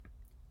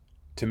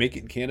To make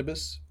it in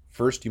cannabis,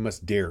 first you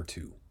must dare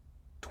to.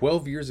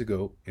 12 years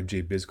ago,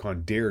 MJ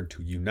BizCon dared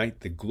to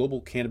unite the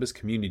global cannabis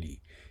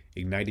community,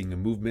 igniting a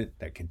movement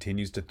that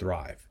continues to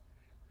thrive.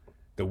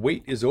 The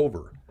wait is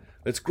over.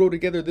 Let's grow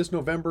together this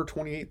November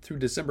 28th through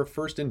December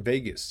 1st in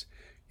Vegas.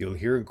 You'll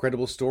hear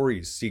incredible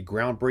stories, see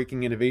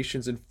groundbreaking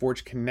innovations, and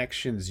forge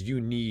connections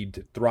you need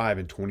to thrive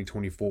in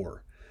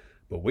 2024.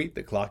 But wait,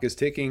 the clock is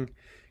ticking.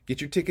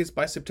 Get your tickets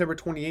by September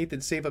 28th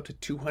and save up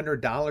to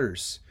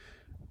 $200.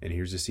 And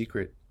here's the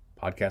secret.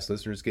 Podcast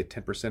listeners get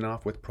 10%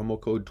 off with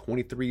promo code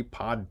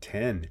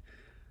 23pod10.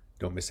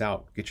 Don't miss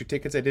out. Get your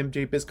tickets at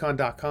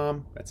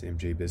mjbizcon.com. That's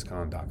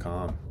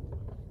mjbizcon.com.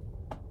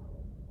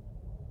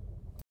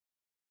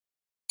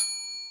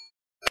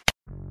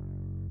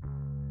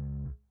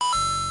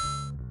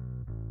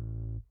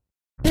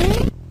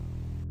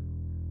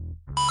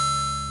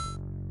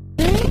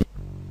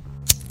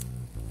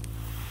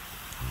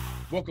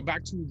 Welcome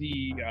back to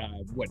the,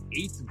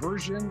 eighth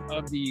version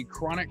of the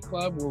Chronic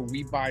Club, where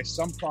we buy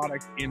some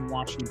product in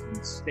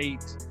Washington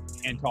State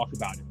and talk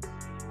about it.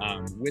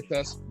 With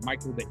us,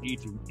 Michael the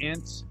Aging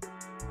Ent.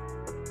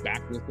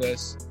 Back with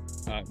us,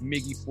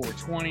 Miggy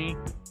 420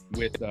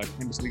 with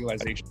Cannabis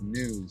Legalization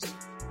News.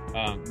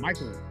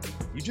 Michael,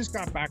 you just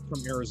got back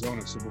from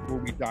Arizona, so before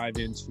we dive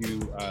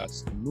into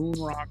some moon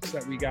rocks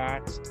that we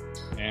got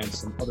and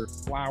some other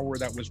flower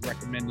that was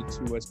recommended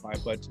to us by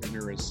Bud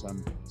Tender is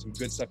some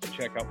good stuff to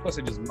check out. Plus,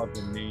 I just love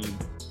the name.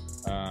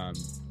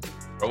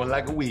 Growing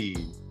like a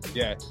weed.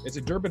 Yeah, it's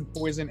a Durban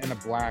poison and a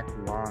black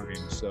lime,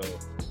 so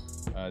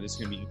this is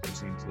going to be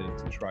interesting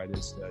to try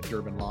this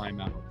Durban lime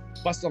out.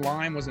 Busta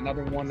Lime was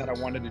another one that I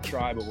wanted to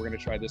try, but we're going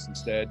to try this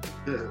instead.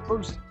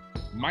 First,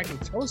 Michael,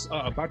 tell us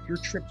about your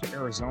trip to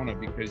Arizona,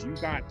 because you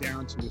got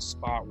down to a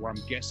spot where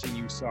I'm guessing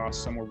you saw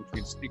somewhere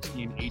between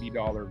 $60 and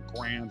 $80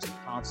 grams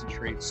of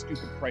concentrate,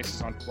 stupid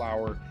prices on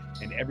flour,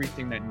 and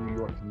everything that New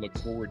York can look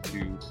forward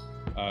to.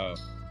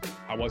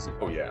 How was it?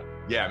 Oh yeah,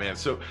 man.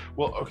 So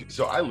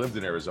I lived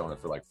in Arizona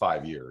for like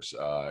 5 years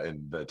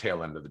in the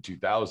tail end of the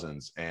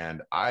 2000s,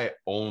 and I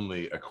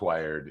only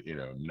acquired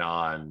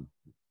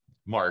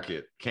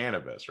non-market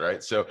cannabis,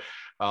 right? So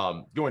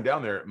going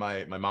down there,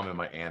 my mom and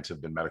my aunt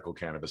have been medical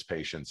cannabis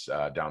patients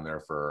down there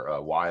for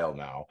a while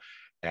now,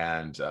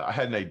 and I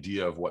had an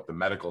idea of what the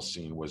medical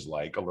scene was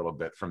like a little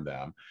bit from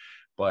them,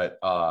 but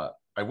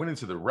I went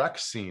into the rec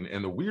scene,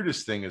 and the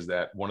weirdest thing is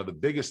that one of the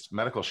biggest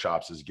medical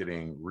shops is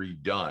getting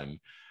redone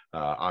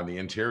on the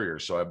interior.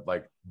 So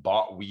I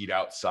bought weed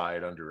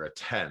outside under a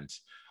tent,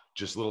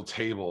 just little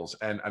tables.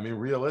 And I mean,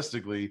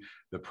 realistically,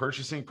 the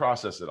purchasing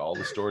process at all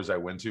the stores I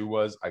went to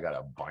was I got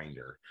a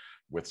binder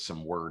with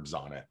some words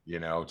on it,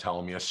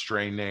 telling me a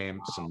strain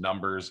name, some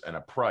numbers, and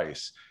a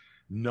price.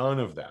 None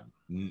of them.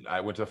 I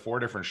went to 4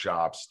 different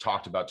shops,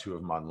 talked about 2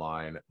 of them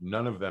online.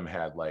 None of them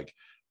had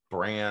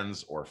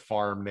brands or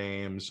farm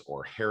names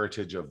or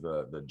heritage of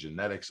the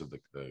genetics of the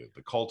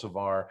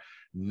cultivar,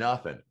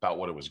 nothing about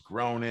what it was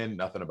grown in,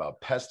 nothing about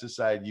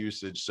pesticide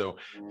usage. So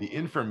the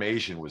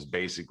information was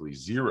basically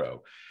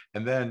zero.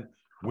 And then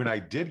when I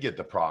did get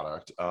the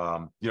product,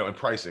 and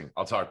pricing,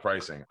 I'll talk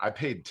pricing. I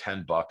paid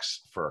 $10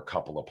 for a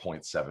couple of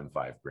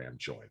 0.75 gram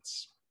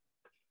joints,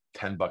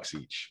 $10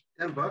 each.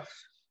 $10?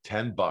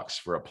 $10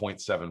 for a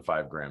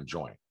 0.75 gram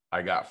joint.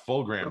 I got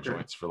full gram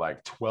joints for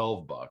like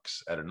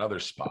 $12 at another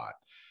spot.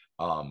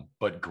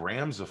 But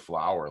grams of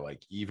flour,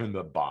 even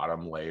the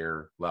bottom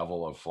layer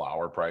level of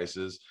flour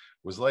prices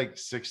was like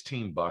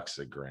 $16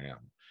 a gram.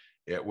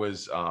 It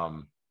was,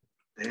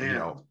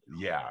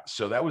 yeah.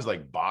 So that was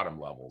like bottom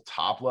level.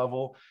 Top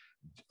level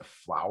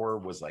flour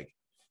was I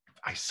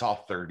saw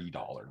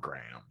 $30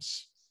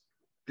 grams.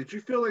 Did you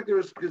feel like there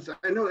was, because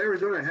I know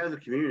Arizona has a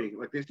community,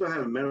 they still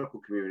have a medical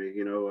community,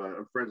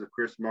 I'm friends with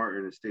Chris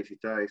Martin and Stacey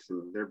Tice,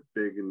 and they're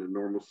big in the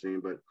normal scene,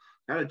 but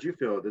how did you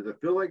feel? Did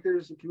it feel like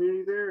there's a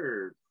community there,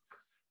 or?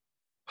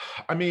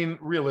 I mean,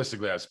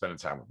 realistically, I was spending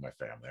time with my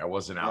family. I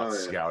wasn't out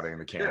scouting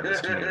the cannabis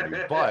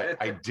community, but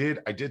I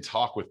did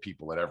talk with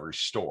people at every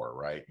store,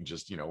 right? And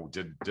just,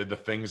 did the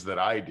things that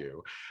I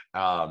do.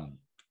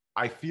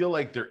 I feel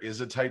like there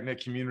is a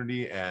tight-knit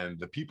community, and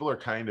the people are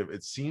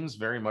it seems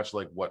very much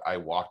like what I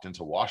walked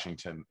into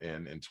Washington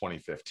in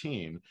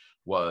 2015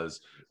 was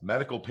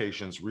medical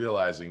patients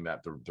realizing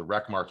that the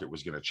rec market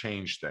was going to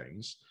change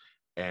things.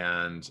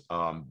 And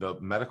the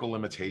medical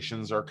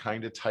limitations are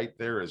kind of tight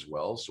there as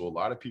well. So a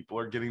lot of people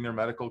are getting their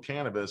medical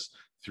cannabis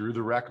through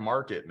the rec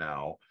market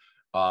now.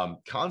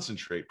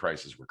 Concentrate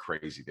prices were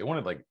crazy. They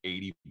wanted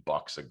 $80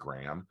 a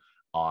gram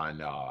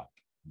on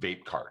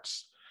vape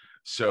carts.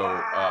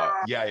 So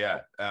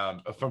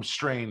from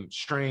strain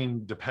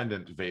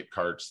dependent vape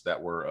carts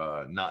that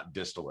were not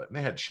distillate, and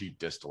they had cheap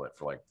distillate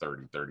for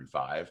 30,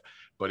 35,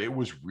 but it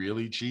was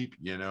really cheap,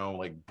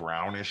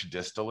 brownish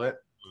distillate.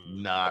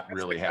 Not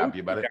really happy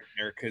about it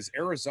there, because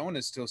Arizona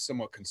is still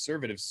somewhat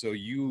conservative. So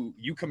you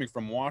coming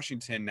from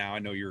Washington now, I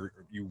know you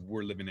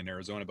were living in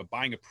Arizona, but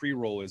buying a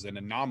pre-roll is an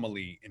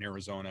anomaly in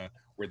Arizona,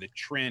 where the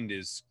trend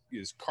is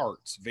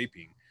carts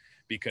vaping,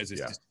 because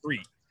it's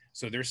discreet.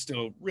 So they're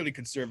still really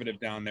conservative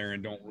down there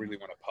and don't really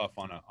want to puff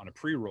on a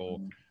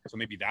pre-roll. So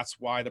maybe that's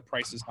why the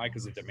price is high,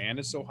 because the demand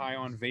is so high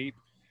on vape.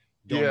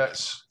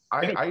 Yes,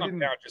 I come didn't.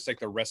 down just like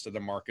the rest of the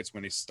markets.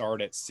 When they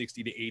start at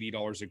 $60 to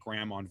 $80 a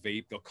gram on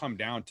vape, they'll come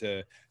down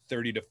to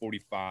 30 to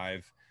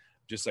 45,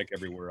 just like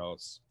everywhere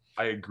else.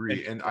 I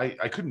agree, and I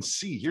couldn't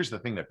see. Here's the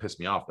thing that pissed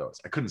me off, though, is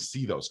I couldn't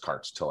see those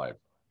carts till I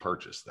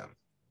purchased them.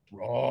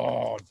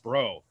 Oh,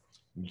 bro.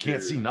 You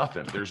can't see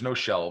nothing. There's no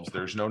shelves.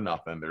 There's no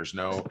nothing. There's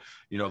no,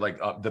 like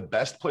the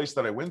best place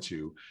that I went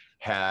to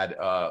had,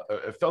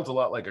 it felt a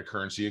lot like a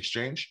currency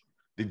exchange.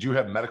 They do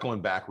have medical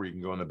and back where you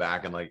can go in the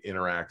back and like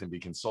interact and be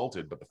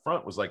consulted. But the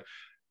front was like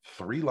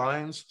 3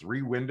 lines,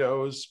 3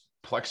 windows,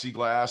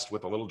 plexiglass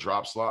with a little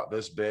drop slot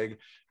this big.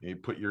 You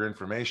put your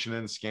information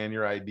in, scan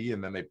your ID,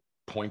 and then they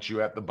point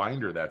you at the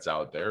binder that's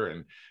out there.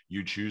 And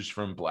you choose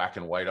from black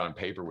and white on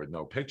paper with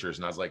no pictures.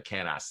 And I was like,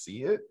 can I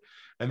see it?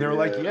 And they were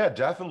like, yeah,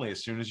 definitely.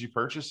 As soon as you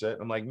purchase it.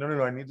 I'm like, no.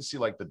 I need to see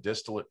like the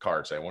distillate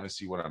carts. I want to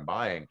see what I'm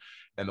buying.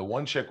 And the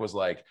one chick was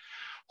like,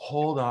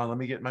 hold on, let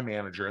me get my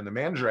manager. And the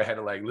manager, I had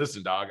to like,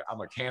 listen, dog,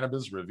 I'm a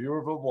cannabis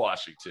reviewer from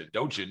Washington.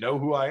 Don't you know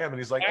who I am? And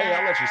he's like, hey,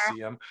 I'll let you see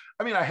him.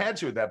 I mean, I had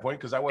to at that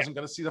point because I wasn't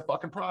going to see the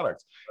fucking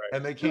product. Right.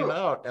 And they came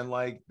out and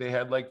like, they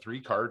had like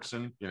 3 carts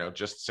and,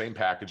 just same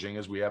packaging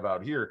as we have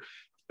out here.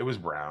 It was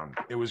brown.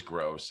 It was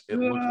gross. It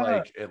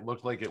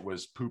looked like it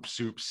was poop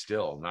soup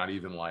still, not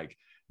even like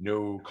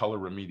no color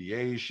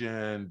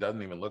remediation.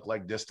 Doesn't even look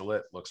like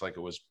distillate. Looks like it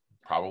was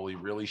probably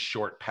really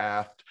short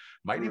pathed.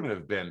 Might even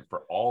have been,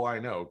 for all I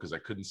know, because I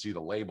couldn't see the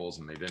labels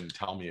and they didn't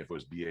tell me if it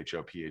was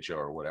BHO, PHO,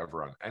 or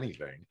whatever on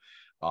anything.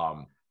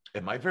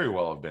 It might very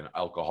well have been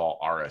alcohol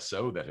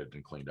RSO that had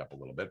been cleaned up a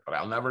little bit, but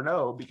I'll never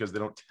know because they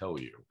don't tell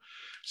you.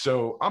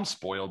 So I'm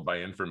spoiled by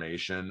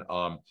information.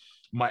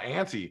 My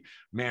auntie,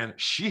 man,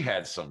 she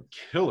had some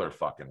killer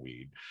fucking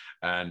weed.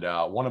 And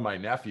one of my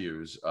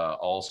nephews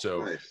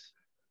also... Nice.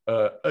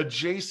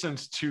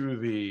 Adjacent to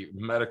the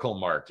medical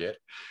market,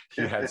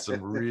 he had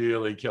some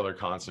really killer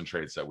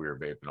concentrates that we were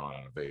vaping on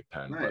a vape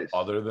pen. Nice. But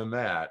other than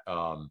that,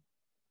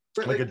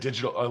 like a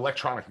digital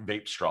electronic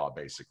vape straw,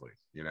 basically,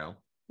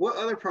 What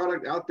other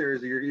product out there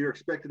is you're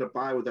expected to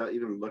buy without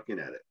even looking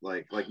at it?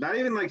 Like not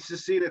even like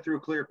just seeing it through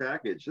a clear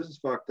package. This is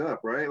fucked up,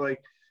 right?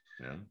 Like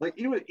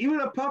even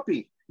a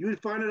puppy, you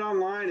would find it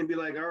online and be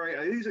like, all right,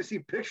 I usually see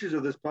pictures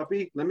of this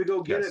puppy. Let me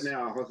go get it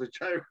now. I was like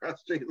trying to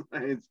cross state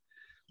lines.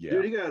 Yeah.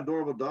 Dude, you got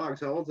adorable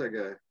dogs. How old's that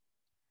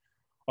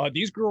guy?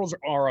 These girls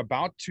are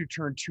about to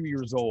turn 2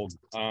 years old.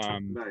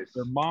 Nice.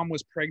 Their mom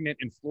was pregnant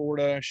in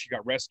Florida. She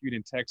got rescued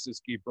in Texas,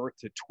 gave birth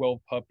to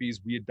 12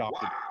 puppies. We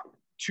adopted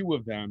 2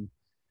 of them.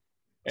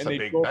 That's a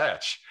big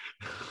batch.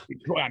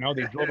 I know,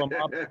 they drove them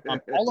up.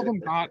 All of them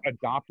got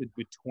adopted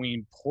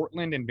between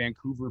Portland and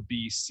Vancouver,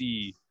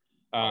 BC,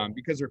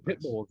 because they're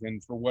pit bulls.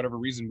 And for whatever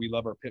reason, we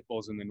love our pit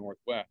bulls in the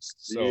Northwest.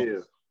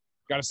 So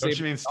gotta say, don't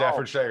you mean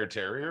Staffordshire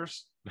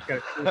Terriers?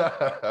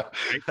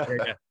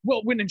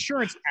 Well, when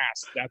insurance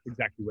asks, that's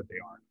exactly what they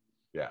are.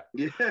 Yeah.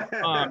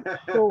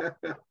 So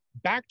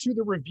back to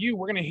the review.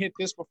 We're gonna hit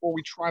this before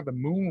we try the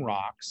Moon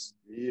Rocks.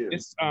 Yeah.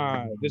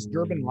 This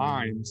Durban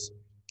Limes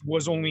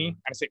was only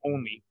 $15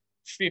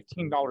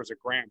 a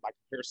gram by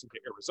comparison to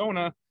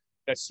Arizona.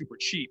 That's super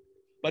cheap,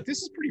 but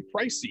this is pretty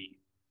pricey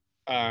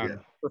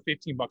for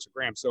 $15 a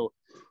gram. So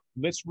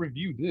let's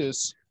review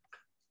this.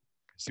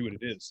 See what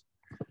it is.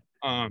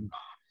 I want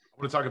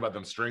to talk about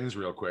them strings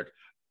real quick.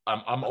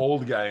 I'm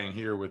old guy in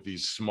here with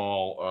these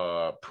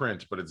small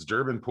print, but it's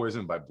Durban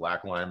Poison by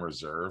Black Lime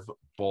Reserve.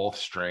 Both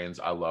strains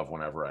I love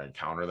whenever I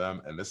encounter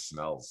them, and this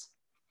smells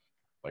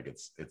like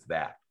it's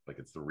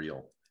the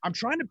real. I'm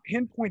trying to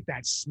pinpoint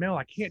that smell.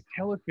 I can't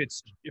tell if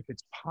it's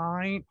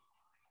pine.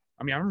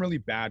 I mean, I'm really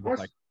bad with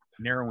like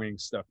narrowing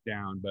stuff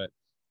down, but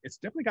it's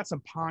definitely got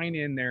some pine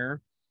in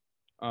there.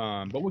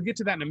 But we'll get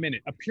to that in a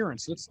minute.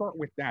 Appearance, let's start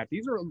with that.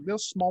 These are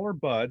those smaller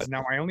buds.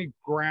 Now, I only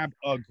grabbed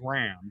a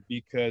gram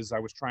because I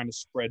was trying to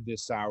spread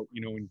this out,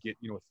 and get,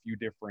 a few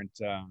different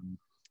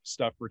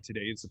stuff for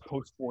today. It's a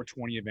post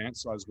 420 event,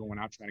 so I was going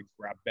out trying to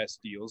grab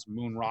best deals.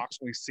 Moon Rocks,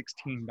 only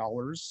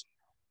 $16.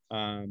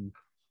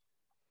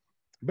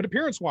 But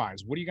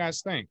appearance-wise, what do you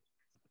guys think?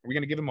 Are we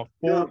going to give them a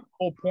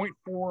full point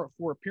for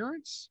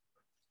appearance?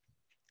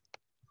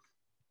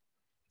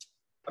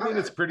 I mean,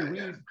 it's pretty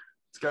weird.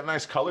 It's got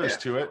nice colors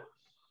to it.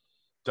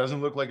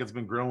 Doesn't look like it's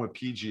been grown with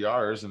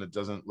PGRs, and it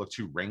doesn't look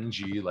too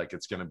rangy. Like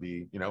it's going to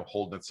be,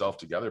 holding itself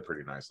together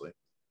pretty nicely.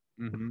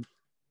 Mm-hmm.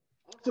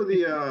 Also,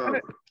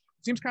 the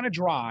seems kind of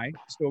dry.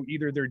 So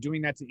either they're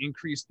doing that to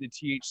increase the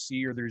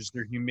THC, or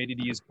their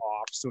humidity is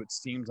off. So it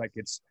seems like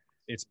it's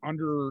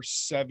under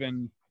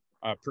 7%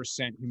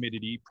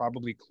 humidity,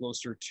 probably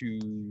closer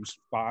to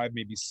 5,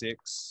 maybe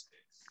 6.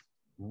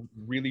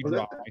 Really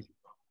dry.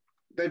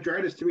 That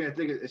dryness to me, I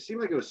think it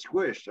seemed like it was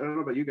squished. I don't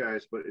know about you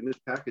guys, but in this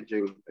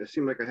packaging, it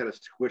seemed like I had a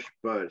squished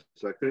bud,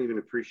 so I couldn't even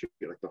appreciate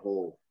like the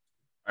whole.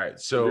 All right,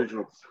 so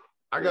original.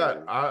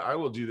 I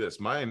will do this.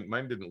 Mine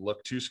didn't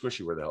look too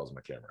squishy. Where the hell is my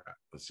camera at?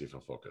 Let's see if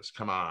it'll focus.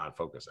 Come on,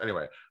 focus.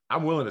 Anyway,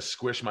 I'm willing to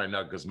squish my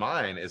nug because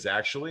mine is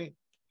actually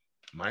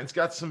Mine's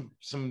got some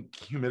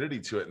humidity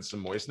to it and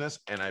some moistness,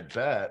 and I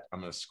bet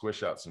I'm gonna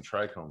squish out some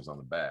trichomes on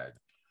the bag.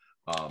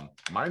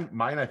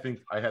 Mine, I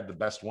think I had the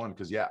best one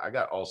because yeah, I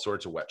got all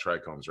sorts of wet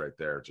trichomes right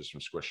there just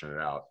from squishing it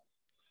out.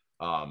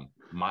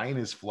 Mine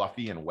is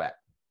fluffy and wet.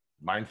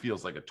 Mine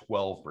feels like a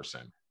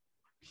 12%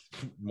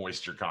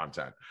 moisture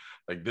content.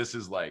 Like this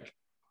is like,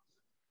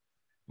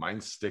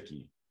 mine's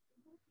sticky.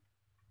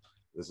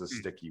 This is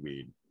sticky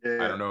weed.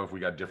 Yeah. I don't know if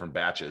we got different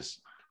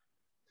batches.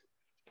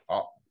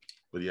 Oh,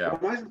 but yeah.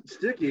 Well, mine's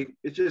sticky.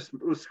 It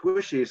was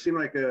squishy. It seemed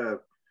like it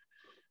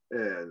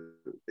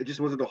just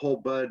wasn't a whole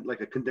bud,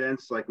 like a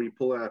condensed, like when you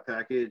pull out a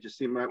package. It just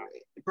seemed like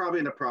probably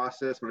in the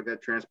process when it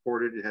got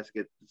transported, it has to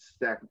get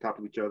stacked on top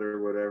of each other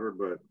or whatever.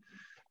 But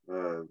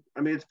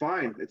I mean, it's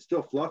fine. It's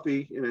still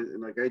fluffy,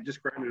 and like I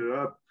just grinded it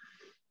up.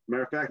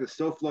 Matter of fact, it's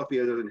so fluffy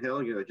other than hell,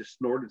 I just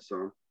snorted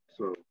some.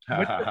 So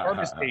what's the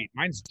harvest date?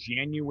 Mine's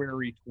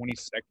January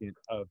 22nd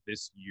of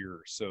this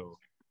year. So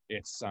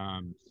it's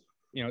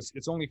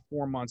it's only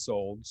 4 months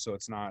old, so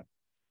it's not.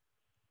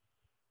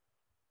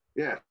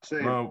 Yeah,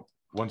 same.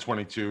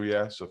 122,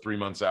 yeah. So 3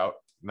 months out,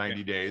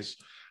 90 days.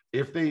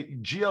 If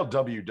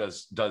GLW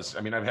does,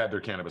 I mean, I've had their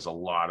cannabis a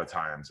lot of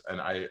times,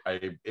 and I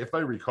if I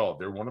recall,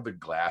 they're one of the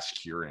glass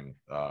curing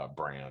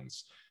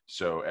brands.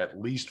 So at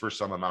least for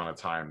some amount of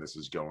time, this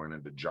is going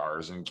into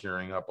jars and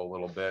curing up a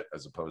little bit,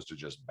 as opposed to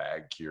just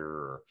bag cure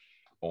or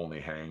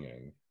only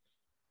hanging.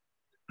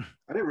 I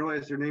didn't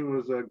realize their name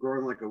was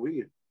growing like a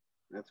weed.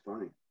 That's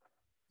funny.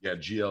 Yeah,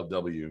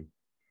 GLW.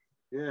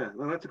 Yeah,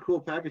 well, that's a cool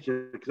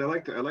packaging because I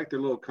like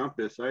their little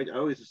compass. I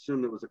always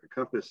assumed it was like a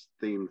compass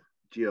themed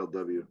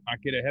GLW.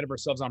 Not get ahead of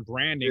ourselves on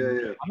branding.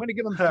 Yeah. I'm gonna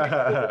give them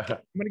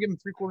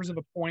 3/4 of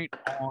a point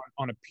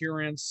on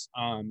appearance.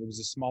 It was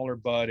a smaller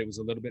bud. It was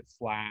a little bit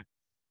flat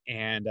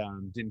and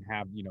didn't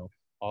have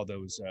all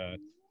those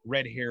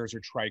red hairs or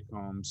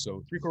trichomes.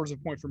 So 3/4 of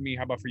a point for me.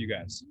 How about for you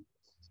guys?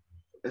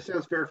 That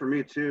sounds fair for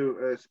me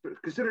too,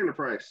 considering the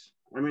price.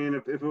 I mean,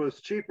 if it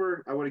was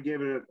cheaper, I would have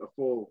given it a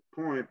full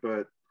point,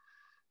 but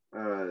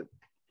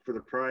for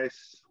the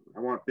price, I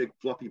want big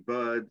fluffy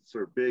buds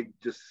or big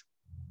just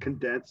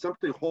condensed,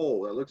 something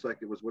whole that looks like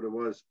it was what it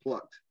was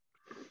plucked.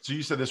 So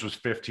you said this was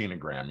 15 a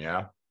gram,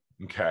 yeah?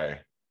 Okay.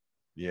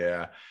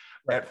 Yeah.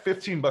 At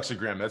 $15 a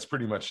gram, that's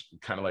pretty much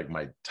kind of like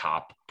my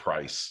top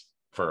price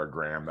for a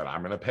gram that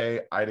I'm going to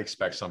pay. I'd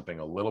expect something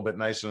a little bit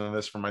nicer than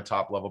this for my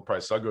top level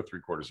price. So I'll go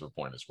 3/4 of a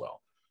point as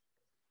well.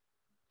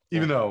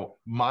 Even though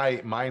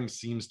mine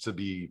seems to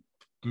be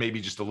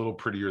maybe just a little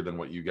prettier than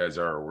what you guys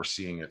are, or we're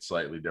seeing it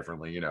slightly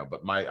differently,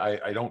 but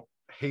I don't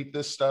hate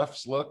this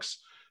stuff's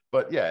looks,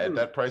 but yeah, at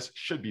that price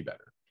should be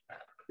better.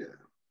 Yeah.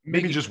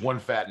 Maybe just one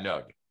fat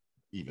nug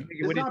even.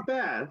 It's not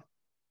bad,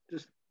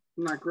 just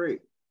not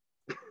great.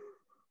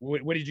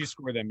 What did you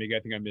score then, Mig? I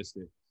think I missed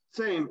it.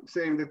 Same,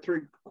 the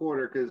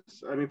 3/4, because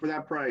I mean, for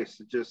that price,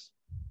 it just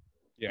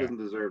doesn't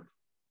deserve.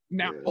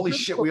 Now, holy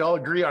shit, we all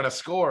agree on a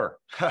score.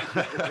 Now,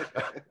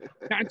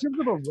 in terms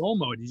of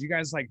aroma, did you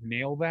guys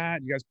nail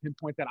that? You guys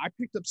pinpoint that? I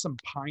picked up some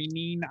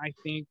pinene, I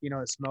think.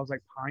 It smells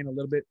like pine a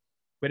little bit,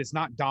 but it's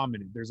not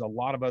dominant. There's a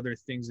lot of other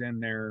things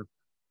in there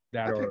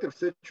that I picked up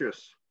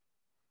citrus.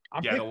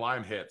 The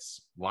lime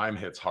hits. Lime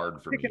hits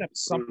hard for me. Picking up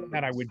something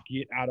that I would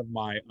get out of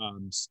my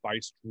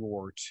spice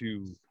drawer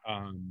too,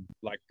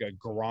 like a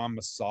garam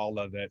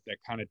masala that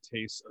kind of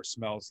tastes or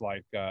smells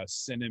like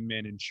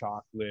cinnamon and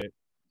chocolate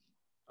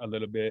a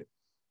little bit.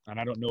 And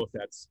I don't know if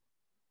that's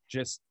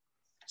just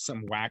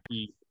some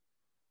wacky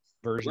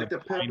version, like the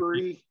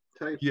peppery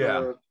type.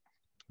 Yeah.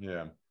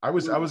 I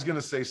was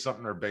gonna say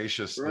something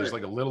herbaceous. Right. There's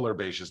like a little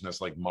herbaceousness,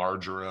 like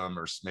marjoram,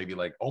 or maybe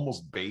like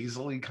almost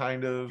basil-y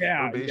kind of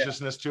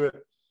herbaceousness to it.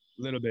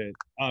 A little bit,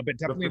 but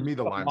definitely for me,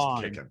 the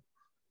lime's kicking.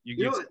 You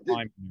get some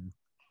lime in there.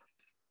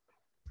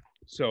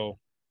 So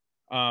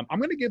I'm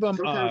gonna give them.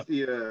 Sometimes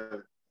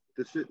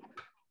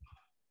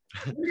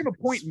I'm gonna give a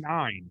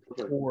 0.9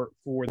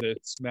 for the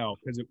smell,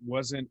 because it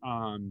wasn't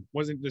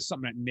just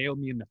something that nailed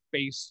me in the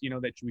face,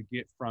 that you would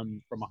get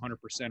from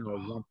 100% or a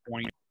 1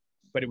 point,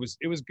 but it was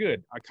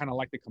good. I kind of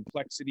like the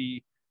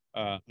complexity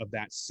of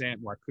that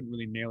scent where I couldn't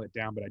really nail it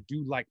down, but I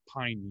do like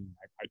pinene.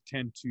 I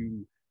tend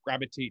to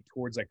gravitate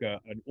towards like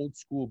an old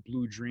school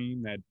Blue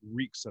Dream that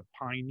reeks of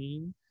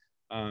pinene.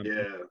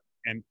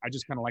 And I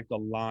just kind of like the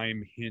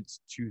lime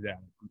hints to that.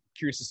 I'm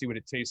curious to see what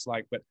it tastes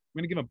like, but I'm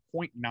gonna give them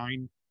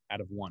 0.9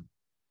 out of 1.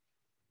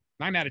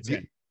 9 out of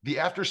 10. The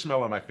after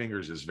smell on my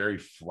fingers is very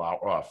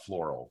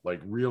floral,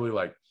 like really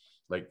like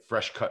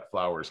fresh cut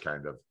flowers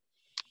kind of.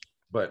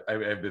 But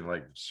I've been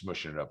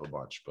smushing it up a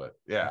bunch. But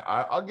yeah,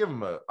 I'll give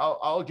them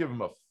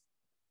a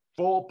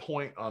full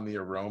point on the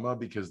aroma,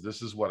 because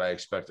this is what I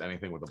expect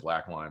anything with a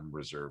black lime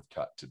reserve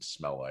cut to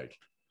smell like.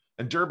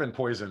 And Durban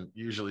poison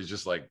usually is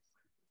just like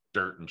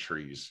dirt and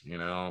trees,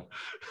 Yeah,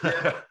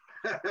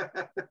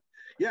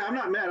 I'm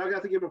not mad. I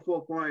got to give it a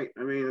full point.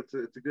 I mean, it's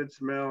a good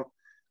smell.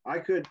 I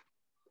could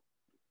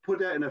put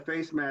that in a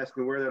face mask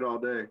and wear that all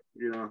day,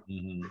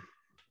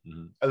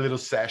 A little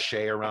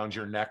sachet around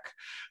your neck,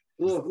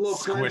 little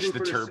squish the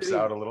terps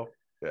out a little.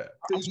 Yeah,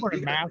 I was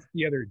wearing a mask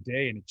the other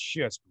day and it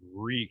just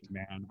reeked,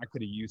 man. I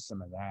could have used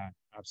some of that.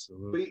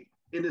 Absolutely.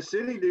 But in the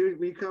city, dude,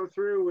 we come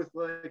through with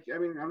like, I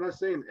mean, I'm not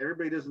saying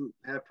everybody doesn't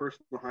have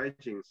personal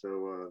hygiene,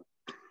 so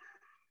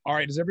All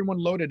right, is everyone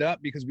loaded up?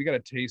 Because we got to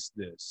taste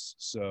this.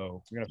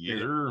 So we're gonna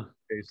Either.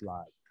 taste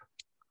live.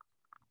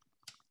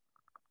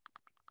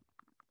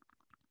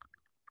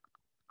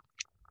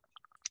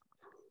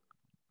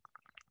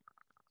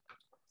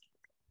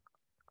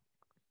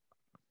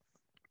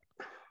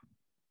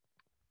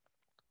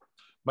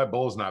 My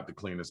bowl's not the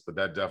cleanest, but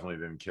that definitely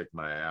didn't kick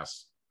my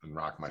ass and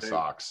rock my Same.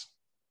 socks.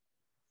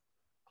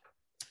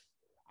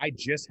 I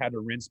just had to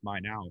rinse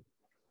mine out.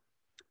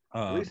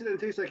 at least it didn't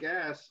taste like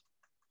ass.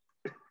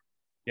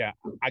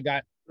 I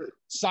got,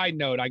 side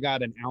note, I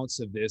got an ounce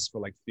of this for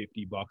like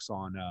 $50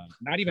 on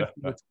not even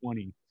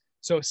 420.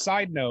 So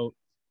side note,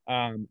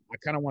 I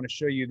kind of want to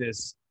show you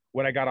this,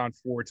 what I got on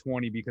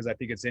 420, because I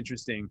think it's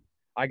interesting.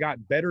 I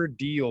got better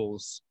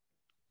deals.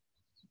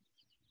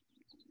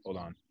 Hold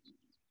on.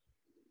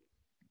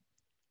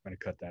 I'm going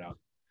to cut that out.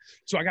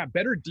 So I got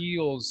better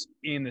deals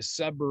in the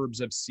suburbs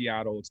of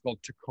Seattle. It's called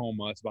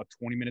Tacoma. It's about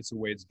 20 minutes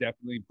away. It's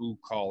definitely blue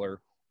collar.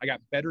 I got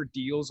better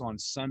deals on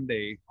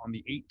Sunday on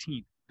the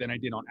 18th than I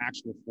did on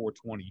actual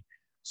 420.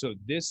 So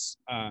this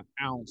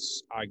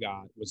ounce I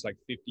got was like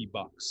 $50.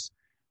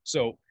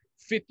 So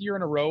 5th year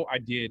in a row, I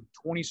did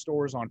 20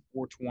 stores on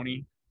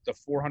 420, the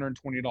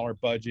 $420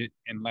 budget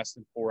in less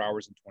than 4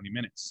 hours and 20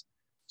 minutes.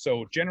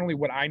 So generally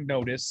what I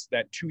noticed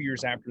that 2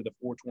 years after the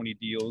 420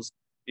 deals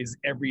is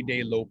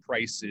everyday low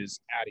prices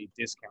at a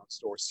discount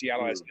store.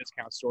 Seattle has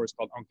discount stores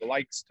called Uncle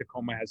Ike's.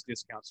 Tacoma has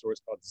discount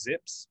stores called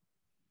Zips.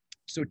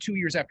 So 2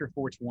 years after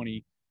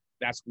 420,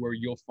 that's where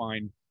you'll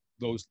find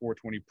those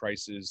 420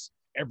 prices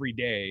every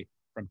day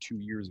from 2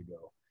 years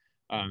ago.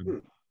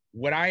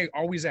 What I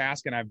always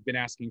ask, and I've been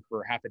asking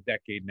for half a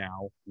decade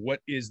now,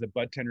 what is the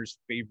bud tender's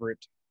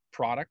favorite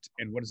product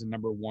and what is the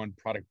number one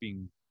product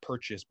being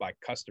purchased by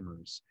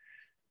customers?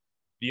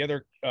 The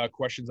other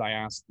questions I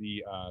ask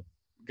the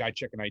guy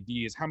checking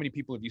ID is how many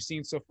people have you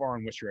seen so far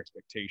and what's your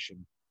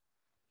expectation?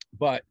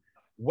 But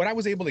what I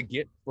was able to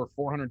get for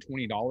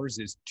 $420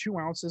 is 2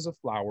 ounces of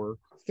flour,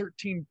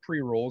 13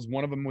 pre-rolls.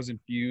 One of them was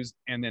infused.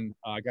 And then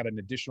I got an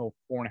additional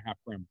 4.5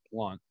 gram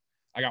blunt.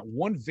 I got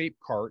one vape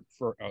cart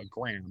for a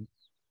gram.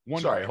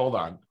 Sorry, hold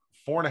on.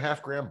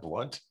 4.5 gram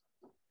blunt?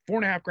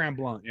 4.5 gram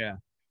blunt. Yeah.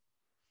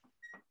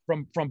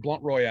 From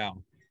Blunt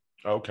Royale.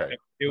 Okay.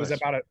 It was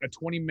about a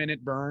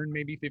 20-minute burn,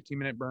 maybe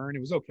 15-minute burn. It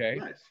was okay.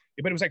 Nice.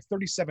 But it was like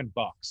 $37.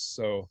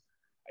 So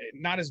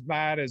not as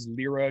bad as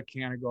Lyra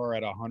Canagar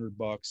at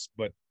 $100,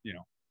 but you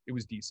know, it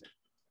was decent.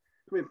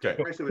 I mean,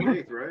 Okay. price of an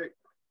eighth, right?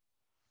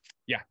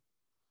 Yeah.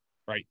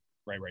 Right.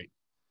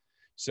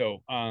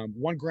 So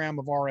 1 gram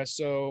of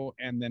RSO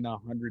and then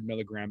 100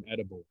 milligram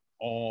edible,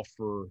 all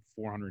for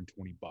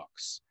 $420.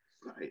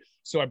 Nice.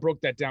 So I broke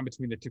that down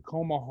between the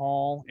Tacoma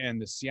haul and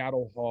the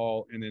Seattle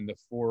haul, and then the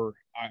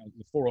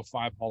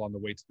 405 haul on the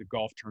way to the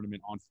golf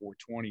tournament on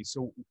 420.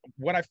 So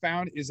what I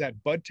found is that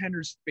bud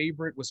tender's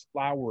favorite was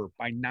flower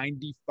by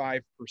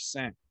 95%,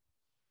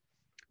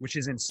 which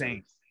is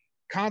insane.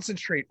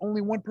 Concentrate,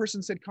 only one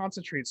person said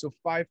concentrate, so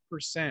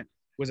 5%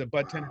 was a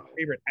bud tender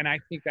favorite. And I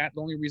think that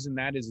the only reason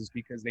that is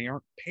because they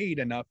aren't paid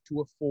enough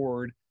to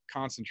afford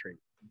concentrate.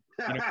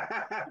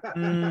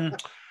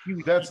 You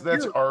know,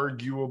 That's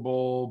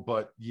arguable,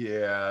 but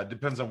yeah, it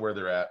depends on where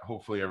they're at.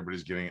 Hopefully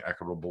everybody's getting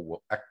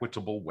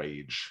equitable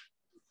wage.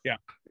 Yeah.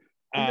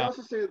 Can you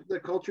also say the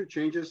culture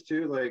changes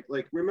too?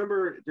 Like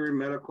remember during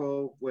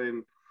medical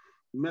when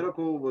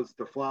medical was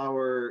the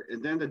flower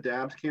and then the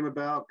dabs came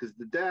about, because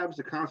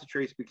the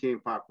concentrates became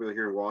popular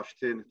here in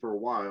Washington for a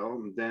while,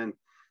 and then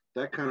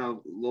that kind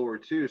of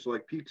lowered too. So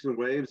like peaks and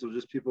waves of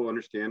just people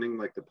understanding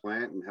like the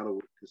plant and how to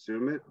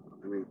consume it.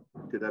 I mean,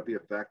 could that be a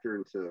factor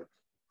into?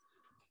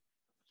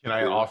 Can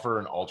I offer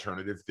an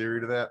alternative theory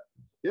to that?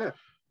 Yeah.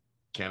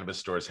 Cannabis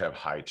stores have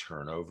high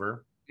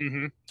turnover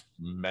Mm-hmm.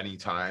 many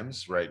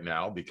times right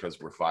now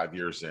because we're 5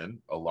 years in.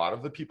 A lot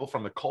of the people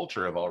from the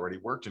culture have already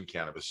worked in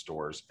cannabis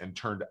stores and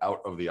turned out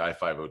of the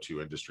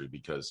I-502 industry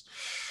because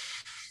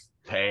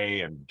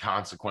pay and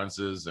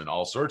consequences and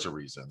all sorts of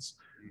reasons.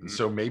 Mm-hmm. And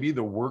so maybe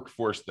the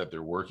workforce that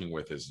they're working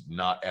with is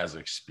not as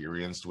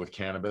experienced with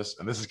cannabis.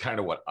 And this is kind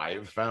of what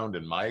I've found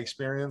in my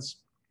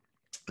experience,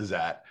 is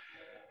that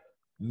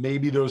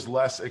maybe those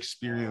less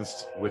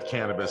experienced with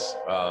cannabis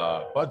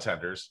bud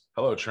tenders,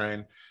 hello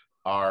train,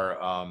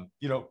 are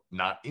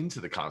not into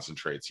the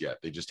concentrates yet.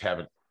 They just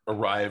haven't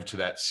arrived to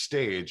that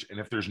stage. And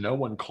if there's no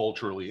one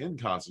culturally in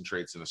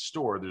concentrates in a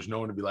store, there's no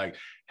one to be like,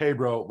 hey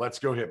bro, let's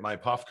go hit my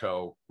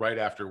Puffco right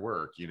after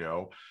work, you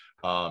know?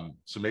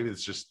 So maybe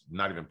it's just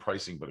not even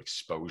pricing, but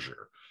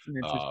exposure. An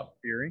interesting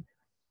theory.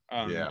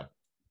 Yeah.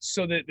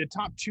 So the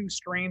top 2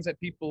 strains that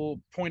people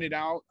pointed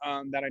out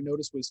that I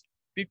noticed was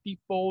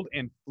 50-fold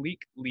and Fleek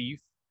Leaf.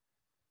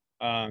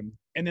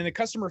 And then the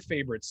customer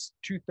favorites,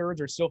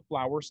 2/3 are still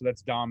flower, so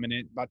that's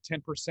dominant. About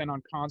 10%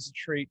 on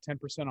concentrate,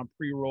 10% on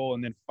pre-roll,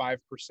 and then 5%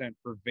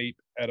 for vape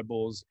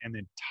edibles, and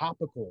then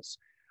topicals.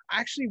 I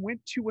actually went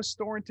to a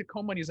store in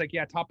Tacoma and he's like,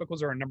 yeah,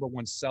 topicals are our number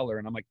 1 seller.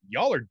 And I'm like,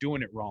 y'all are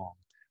doing it wrong.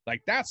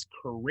 Like, that's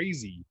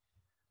crazy.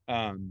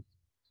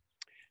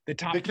 The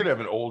top They could have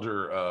an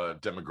older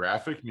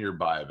demographic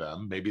nearby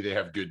them. Maybe they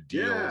have good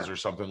deals Yeah. or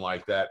something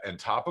like that. And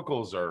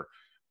topicals are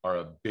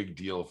a big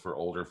deal for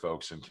older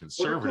folks and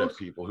conservative close.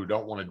 people who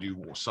don't want to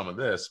do some of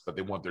this, but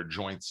they want their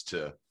joints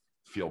to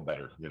feel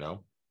better, you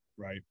know?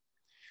 right.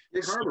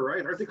 Gig Harbor,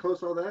 right? Aren't they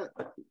close all that?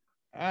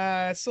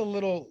 It's a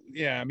little,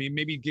 yeah. I mean,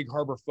 maybe Gig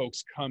Harbor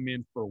folks come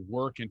in for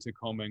work in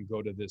Tacoma and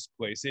go to this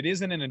place. It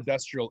isn't an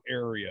industrial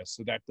area,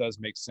 so that does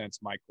make sense,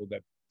 Michael.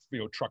 That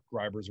truck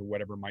drivers or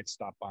whatever might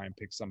stop by and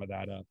pick some of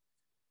that up.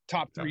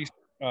 Top three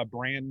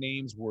brand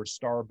names were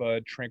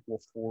Starbud, Tranquil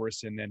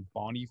Forest, and then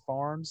Bondi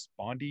Farms.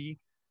 Bondi,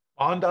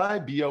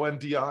 Bondi,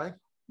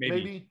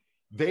 maybe.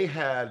 They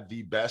had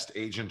the best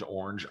Agent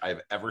Orange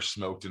I've ever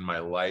smoked in my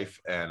life,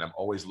 and I'm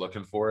always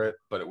looking for it,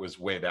 but it was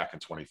way back in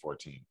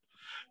 2014.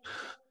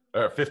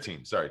 Or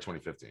 15, sorry,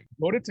 2015.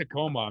 Go to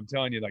Tacoma. I'm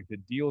telling you, like the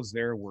deals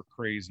there were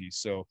crazy.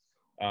 So,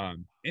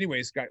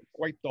 anyways, got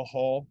quite the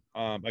haul.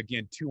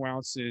 Again, 2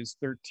 ounces,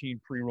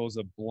 13 pre-rolls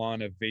of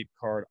blunt, a vape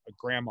card, a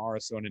gram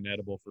RSO, and an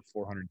edible for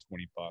 $420.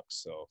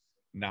 So,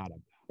 not a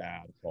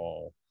bad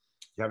haul.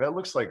 Yeah, that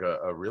looks like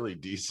a really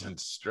decent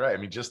strike.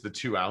 I mean, just the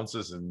 2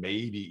 ounces and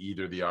maybe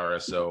either the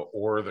RSO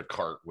or the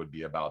cart would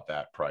be about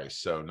that price.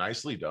 So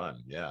nicely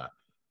done. Yeah.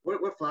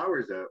 What flower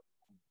is that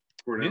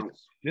for an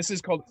ounce? This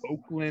is called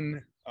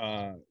Oakland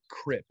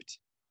Crypt.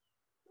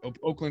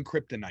 Oakland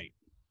Kryptonite.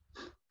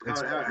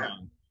 It's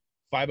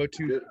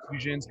 502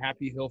 Fusions,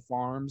 Happy Hill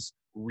Farms.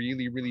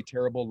 Really, really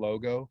terrible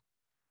logo.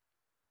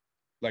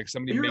 Like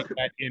somebody made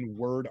that in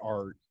word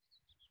art.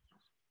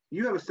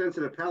 You have a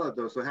sensitive palate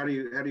though, so how do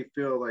you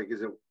feel? Like,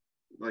 is it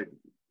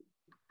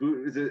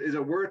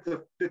worth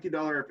the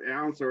 $50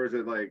 ounce, or is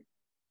it like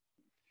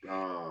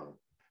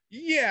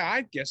Yeah,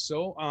 I guess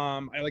so.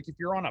 Like if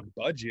you're on a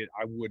budget,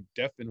 I would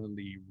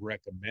definitely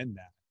recommend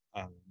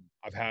that.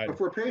 I've had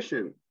for a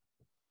patient.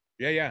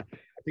 Yeah.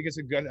 I think it's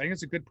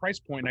a good price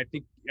point. I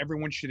think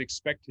everyone should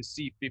expect to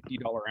see $50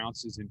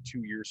 ounces in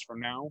 2 years from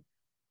now,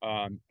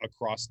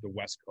 across the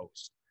West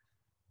Coast.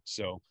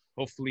 So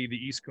hopefully the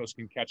East Coast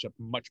can catch up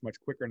much, much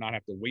quicker, not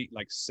have to wait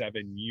like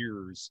 7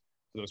 years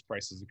for those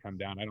prices to come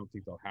down. I don't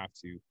think they'll have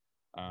to.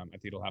 I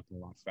think it'll happen a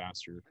lot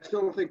faster. I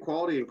still don't think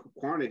quality and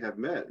quantity have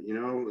met,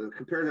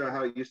 compared to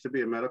how it used to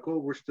be in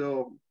medical. We're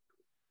still,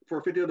 for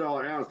a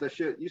 $50 ounce, that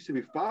shit used to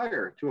be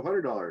fire to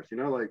 $100,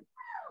 like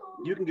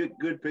you can get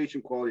good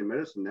patient quality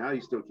medicine now.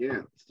 You still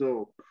can't. It's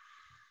still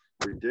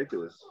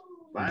ridiculous.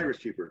 Viagra's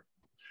cheaper.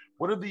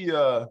 What are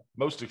the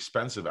most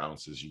expensive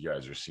ounces you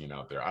guys are seeing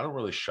out there? I don't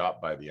really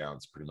shop by the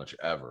ounce pretty much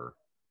ever.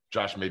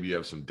 Josh, maybe you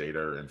have some data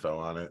or info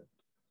on it.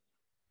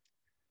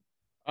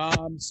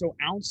 So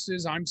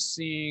ounces I'm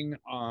seeing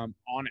on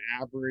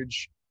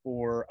average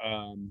for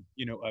a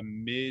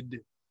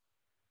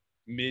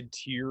mid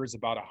tier is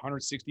about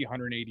 $160,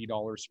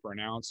 $180 for an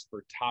ounce.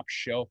 For top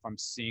shelf, I'm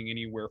seeing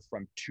anywhere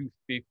from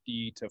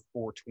 $250 to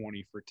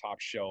 $420 for top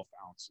shelf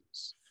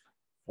ounces.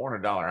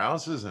 $400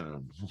 ounces in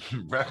a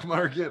rec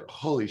market?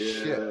 Holy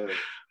shit.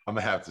 I'm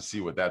gonna have to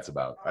see what that's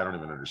about. I don't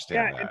even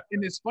understand that.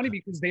 And it's funny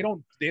because they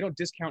don't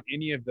discount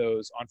any of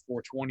those on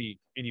 420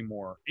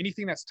 anymore.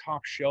 Anything that's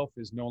top shelf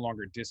is no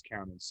longer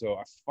discounted. So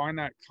I find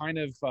that kind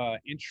of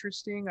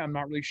interesting. I'm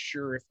not really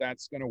sure if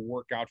that's going to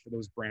work out for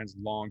those brands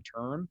long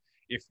term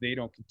if they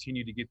don't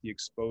continue to get the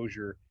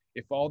exposure.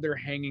 If all they're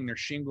hanging their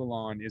shingle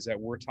on is that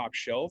we're top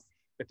shelf,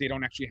 but they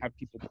don't actually have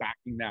people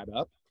backing that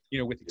up,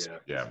 with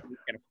exposure who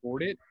can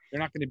afford it, they're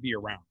not going to be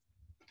around.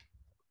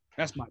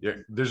 That's my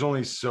there's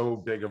only so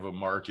big of a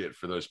market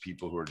for those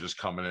people who are just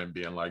coming in and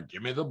being like,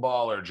 give me the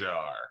baller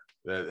jar.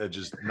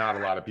 Just not a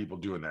lot of people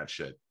doing that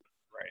shit.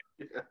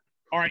 Right.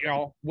 All right,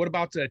 y'all. What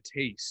about the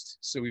taste?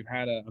 So we've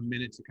had a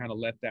minute to kind of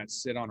let that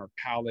sit on our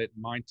palate.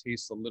 Mine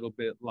tastes a little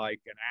bit like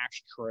an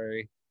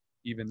ashtray,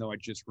 even though I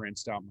just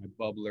rinsed out my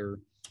bubbler.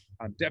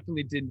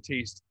 Definitely didn't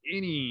taste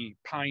any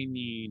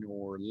pinene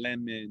or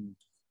lemon.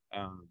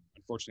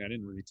 Unfortunately, I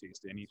didn't really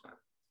taste any.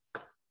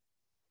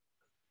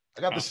 I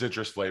got the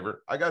citrus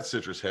flavor. I got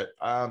citrus hit.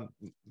 A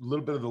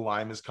little bit of the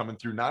lime is coming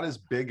through. Not as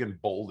big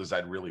and bold as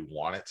I'd really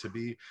want it to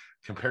be.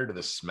 Compared to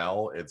the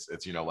smell, it's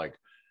like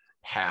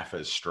half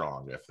as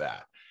strong, if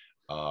that.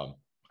 I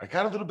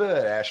got a little bit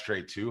of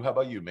ashtray too. How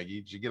about you,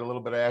 Miggy? Did you get a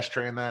little bit of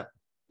ashtray in that?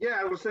 Yeah,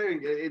 I was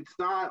saying it's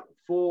not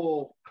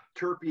full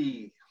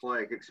terpy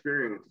like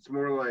experience. It's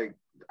more like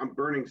I'm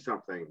burning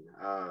something.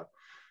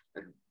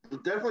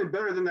 Definitely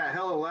better than that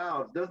Hella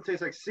Loud. It doesn't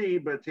taste like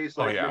seed, but it tastes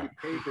like maybe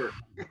paper.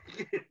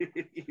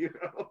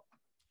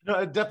 No,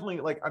 it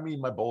definitely,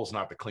 my bowl's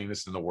not the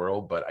cleanest in the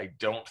world, but I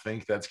don't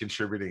think that's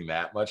contributing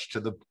that much to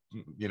the,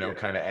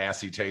 kind of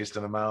assy taste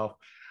in the mouth.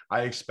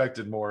 I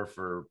expected more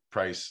for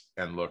price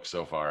and look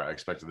so far. I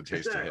expected the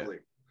taste to hit.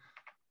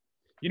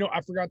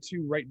 I forgot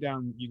to write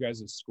down you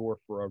guys' score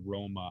for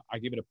aroma. I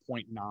gave it a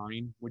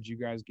 0.9. Would you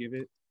guys give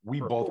it?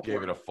 We both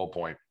gave it a full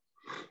point.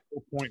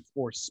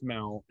 4.4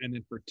 smell, and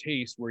then for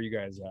taste, where are you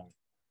guys at?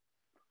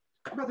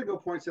 I'm about to go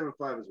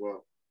 0.75 as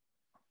well.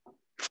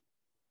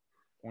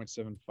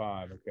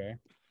 0.75, okay.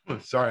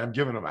 Sorry, I'm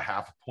giving them a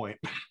half a point.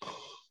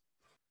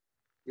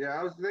 Yeah,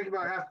 I was thinking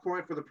about half a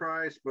point for the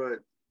price, but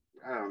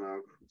I don't know.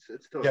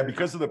 It's still Yeah,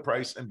 because of the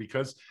price and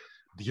because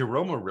the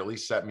aroma really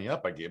set me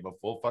up. I gave a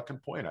full fucking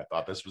point. I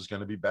thought this was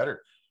going to be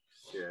better.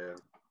 Yeah.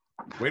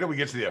 Wait till we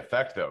get to the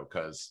effect though,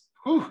 because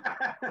Feeling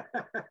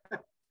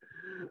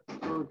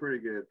pretty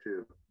good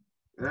too.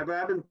 And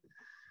I've been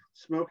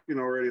smoking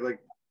already. Like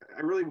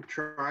I really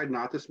tried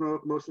not to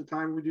smoke most of the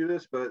time we do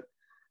this, but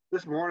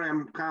this morning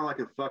I'm kind of like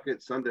a fuck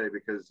it Sunday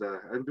because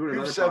I'm doing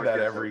another. You've said that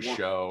podcast every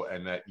show,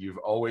 and that you've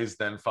always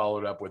then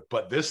followed up with,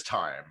 but this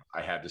time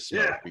I had to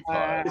smoke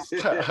because.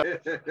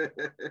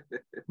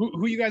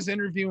 Who you guys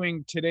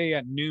interviewing today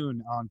at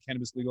noon on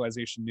Cannabis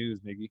Legalization News,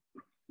 Miggy?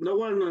 No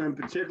one in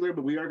particular,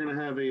 but we are going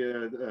to have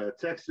a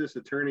Texas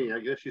attorney. I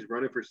guess she's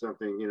running for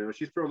something. You know,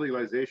 she's pro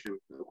legalization,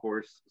 of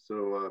course.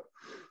 So,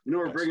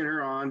 we're bringing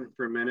her on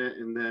for a minute,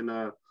 and then,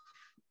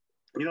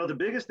 the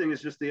biggest thing is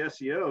just the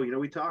SEO. You know,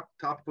 we talk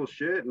topical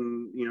shit,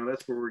 and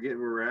that's where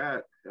we're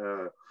at.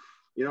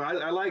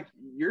 I like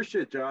your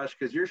shit, Josh,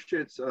 because your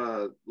shit's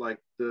like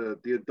the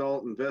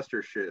adult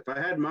investor shit. If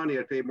I had money,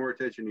 I'd pay more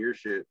attention to your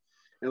shit.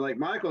 And like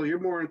Michael, you're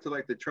more into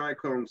like the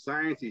trichome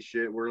sciencey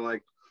shit, where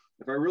like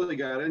if I really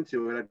got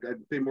into it,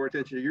 I'd pay more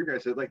attention to your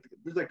guys. So like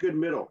there's that good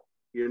middle,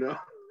 Yeah.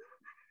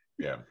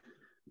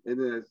 And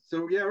then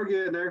we're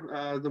getting there.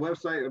 The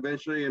website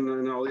eventually,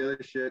 and all the other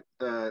shit.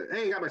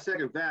 Hey, I got my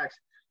second vax.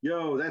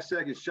 Yo, that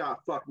second shot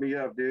fucked me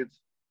up, dudes.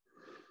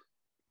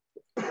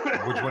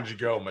 Which one did you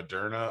go,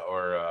 Moderna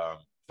or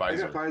Pfizer? I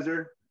got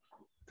Pfizer.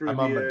 I'm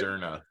on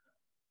Moderna.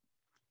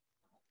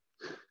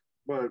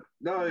 But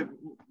no,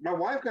 my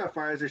wife got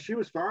Pfizer. She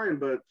was fine,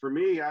 but for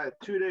me, I had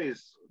 2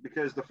 days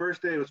because the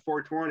first day was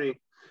 420.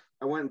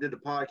 I went and did the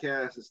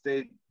podcast and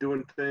stayed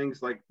doing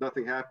things like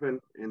nothing happened,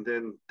 and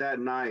then that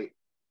night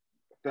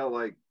felt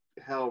like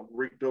hell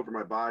reeked over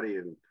my body.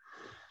 And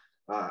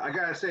I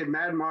gotta say,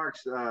 Mad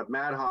Mark's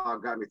Mad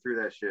Hog got me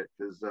through that shit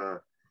because.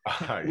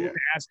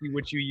 Ask me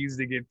what you used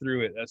to get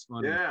through it. That's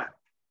funny. Yeah.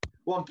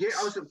 Well,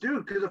 because of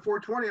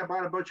 420, I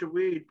bought a bunch of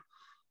weed.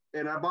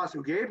 And I bought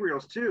some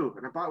Gabriels too.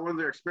 And I bought one of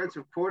their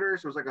expensive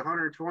quarters. It was like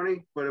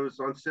 120, but it was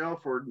on sale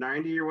for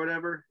 90 or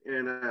whatever.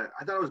 And I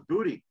thought it was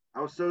booty. I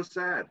was so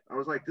sad. I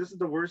was like, this is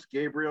the worst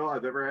Gabriel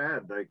I've ever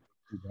had. Like,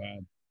 too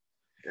bad.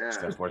 Yeah. It's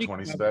that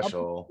 420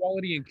 special.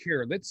 Quality and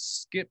care. Let's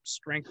skip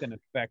strength and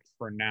effect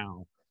for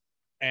now.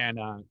 And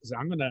because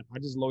I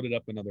just loaded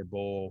up another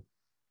bowl.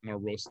 I'm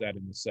going to roast that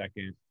in a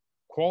second.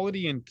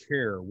 Quality and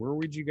care. Where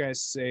would you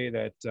guys say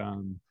that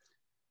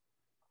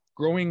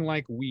Growing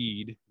Like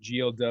Weed,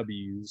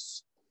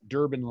 GLWs,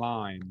 Durban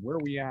Line, where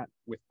are we at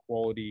with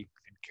quality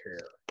and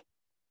care?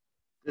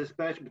 This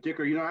batch in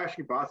particular, I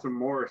actually bought some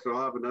more, so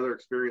I'll have another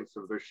experience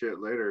of their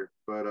shit later.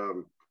 But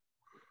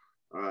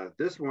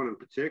this one in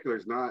particular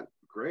is not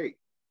great.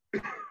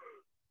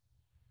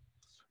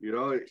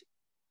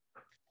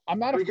 I'm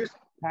not a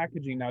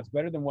packaging now. It's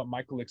better than what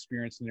Michael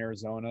experienced in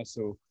Arizona,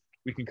 so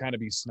we can kind of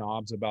be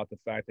snobs about the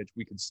fact that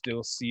we can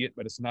still see it,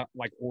 but it's not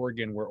like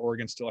Oregon, where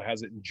Oregon still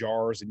has it in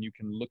jars and you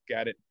can look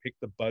at it, pick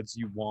the buds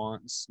you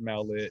want,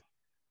 smell it.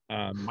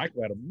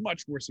 Michael had a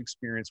much worse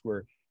experience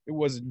where it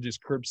wasn't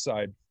just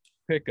curbside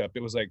pickup.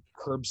 It was like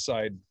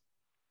curbside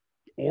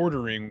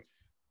ordering.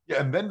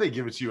 Yeah, and then they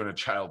give it to you in a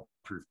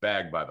child-proof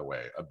bag, by the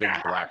way, a big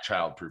black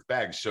child-proof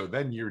bag. So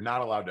then you're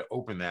not allowed to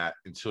open that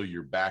until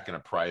you're back in a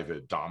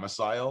private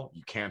domicile.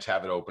 You can't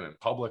have it open in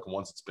public.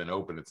 Once it's been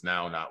opened, it's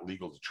now not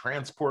legal to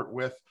transport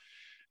with.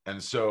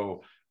 And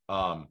so,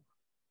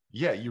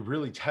 you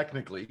really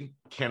technically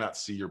cannot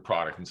see your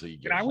product until you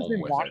get home with it. When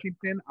I was in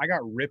Washington, I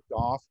got ripped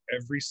off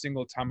every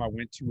single time I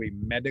went to a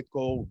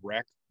medical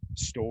rec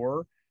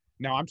store.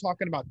 Now, I'm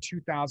talking about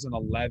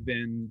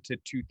 2011 to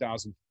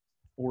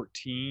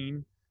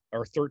 2014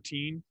 or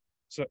 13.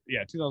 So,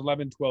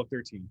 2011, 12,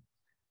 13.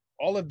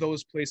 All of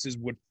those places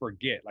would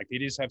forget. Like, they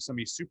just have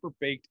somebody super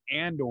baked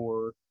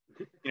and/or,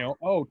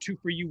 2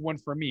 for you, 1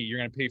 for me. You're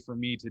going to pay for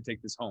me to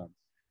take this home.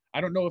 I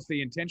don't know if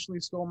they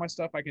intentionally stole my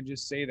stuff. I can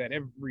just say that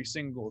every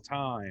single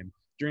time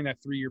during that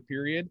 3-year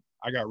period,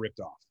 I got ripped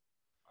off.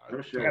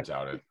 I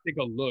doubt it. Take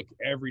a look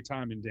every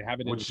time and to have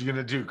it. What you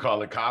gonna do? Call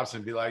the cops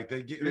and be like,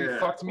 they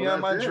fucked me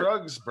on my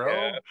drugs,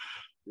 bro.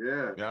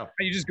 Yeah.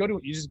 You just go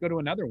to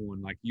another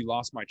one. Like, you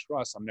lost my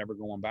trust. I'm never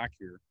going back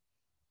here.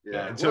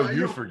 Yeah. Until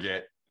you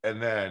forget,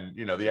 and then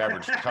the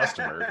average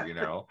customer,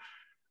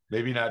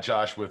 maybe not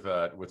Josh with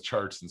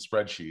charts and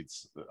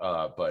spreadsheets,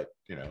 but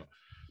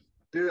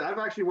Dude, I've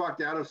actually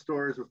walked out of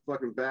stores with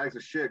fucking bags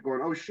of shit going,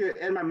 oh shit,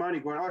 and my money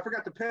going, oh, I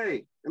forgot to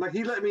pay. And like,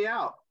 he let me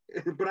out.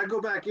 But I go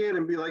back in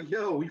and be like,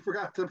 yo, we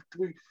forgot to,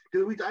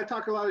 I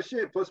talk a lot of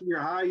shit. Plus when you're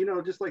high,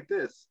 just like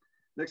this.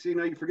 Next thing you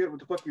know, you forget what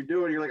the fuck you're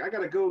doing. You're like, I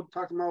got to go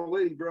talk to my old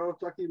lady, bro.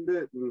 Talk to you in a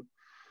bit. And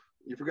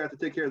you forgot to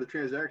take care of the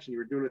transaction you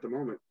were doing at the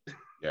moment.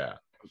 Yeah,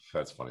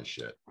 that's funny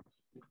shit.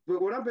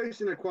 But what I'm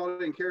basing the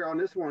quality and care on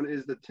this one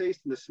is the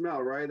taste and the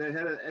smell, right? I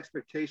had an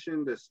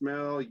expectation to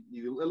smell. It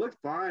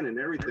looked fine and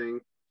everything,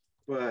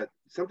 but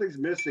something's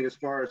missing as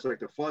far as like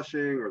the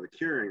flushing or the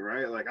curing,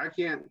 right? Like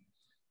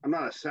I'm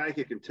not a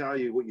psychic and tell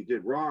you what you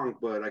did wrong,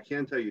 but I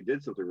can tell you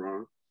did something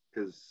wrong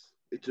because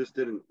it just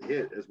didn't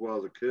hit as well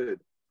as it could.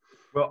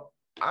 Well,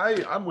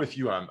 I'm with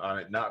you on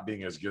it not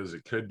being as good as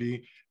it could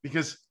be,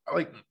 because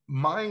like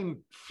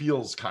mine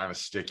feels kind of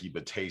sticky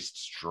but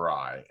tastes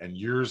dry, and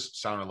yours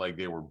sounded like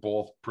they were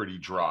both pretty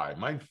dry.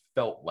 Mine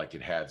felt like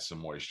it had some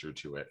moisture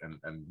to it,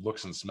 and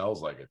looks and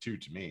smells like it too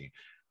to me.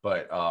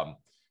 But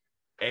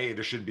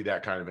there shouldn't be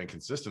that kind of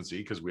inconsistency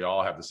because we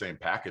all have the same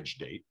package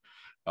date.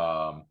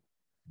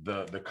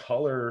 The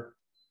color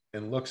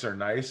and looks are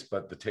nice,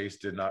 but the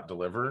taste did not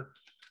deliver.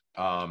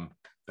 And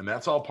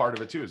that's all part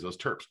of it too, is those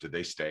terps. Did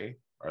they stay?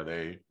 Are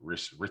they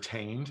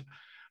retained?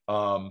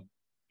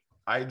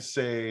 I'd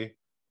say,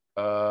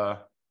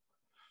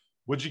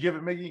 would you give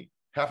it, Miggy?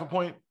 Half a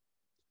point?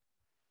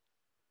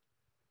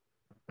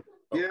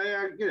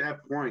 Yeah, I get half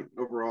a point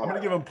overall. I'm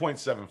gonna give him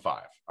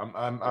 0.75.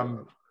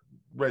 I'm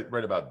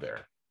right about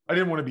there. I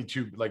didn't want to be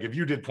too, like, if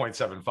you did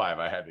 0.75,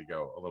 I had to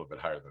go a little bit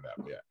higher than that.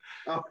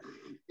 But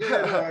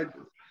yeah.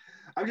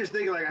 I'm just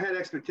thinking, like, I had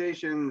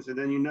expectations, and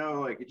then,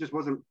 like, it just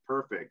wasn't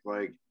perfect.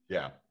 Like,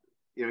 yeah,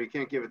 you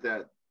can't give it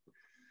that.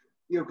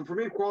 For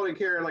me, quality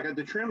care, like,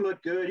 the trim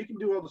looked good. You can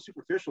do all the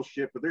superficial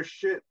shit, but there's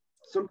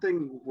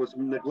something was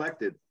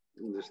neglected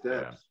in the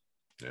steps.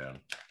 Yeah.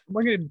 I'm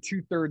going to give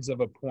 2/3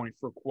 of a point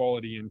for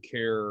quality and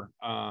care.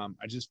 I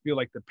just feel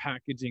like the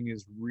packaging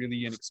is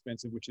really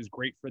inexpensive, which is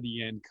great for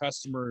the end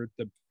customer.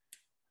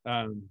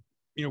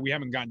 We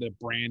haven't gotten to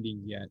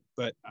branding yet,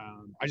 but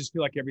I just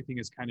feel like everything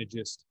is kind of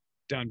just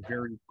done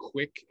very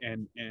quick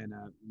and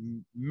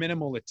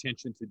minimal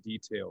attention to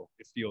detail,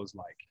 it feels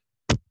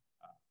like.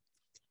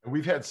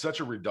 We've had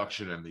such a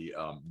reduction in the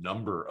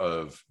number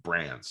of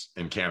brands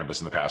in cannabis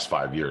in the past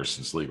 5 years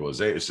since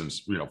legalization,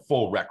 since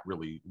full rec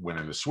really went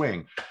into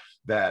swing,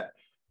 that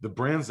the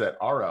brands that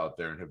are out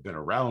there and have been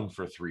around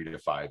for 3 to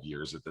 5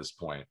 years at this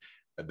point,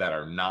 that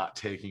are not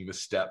taking the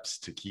steps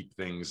to keep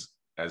things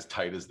as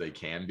tight as they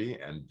can be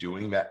and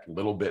doing that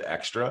little bit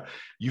extra,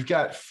 you've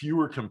got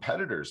fewer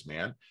competitors,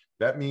 man.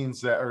 That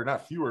means that, or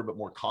not fewer, but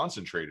more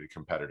concentrated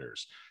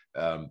competitors.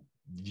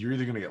 You're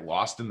either going to get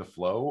lost in the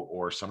flow,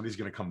 or somebody's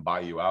going to come buy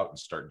you out and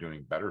start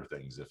doing better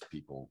things if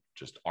people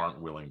just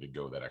aren't willing to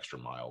go that extra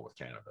mile with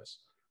cannabis.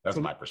 That's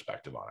my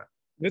perspective on it.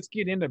 Let's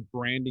get into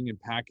branding and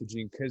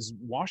packaging, because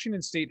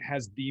Washington State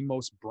has the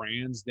most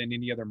brands than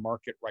any other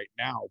market right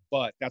now,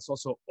 but that's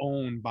also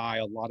owned by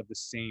a lot of the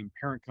same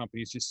parent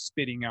companies, just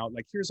spitting out,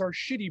 like, here's our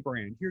shitty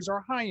brand, here's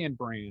our high-end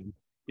brand.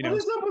 What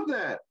is up with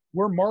that?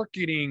 We're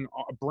marketing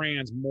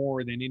brands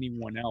more than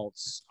anyone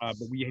else, but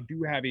we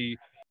do have a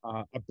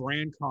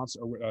brand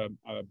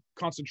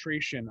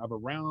concentration of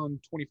around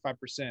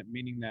 25%,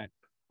 meaning that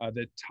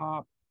the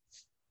top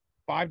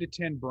 5 to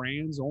 10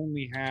 brands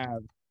only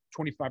have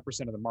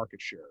 25% of the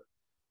market share.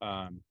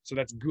 So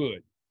that's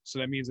good. So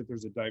that means that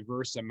there's a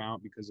diverse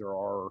amount, because there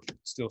are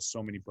still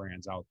so many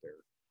brands out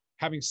there.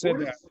 Having said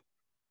that,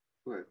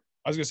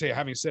 I was going to say,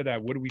 having said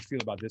that, what do we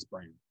feel about this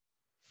brand?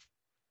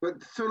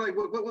 But so, like,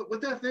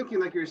 with that thinking,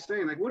 like you're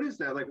saying, like, what is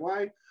that? Like,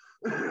 why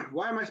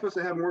am I supposed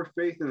to have more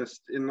faith in a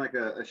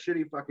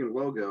shitty fucking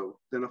logo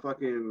than a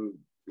fucking,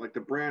 like, the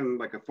brand,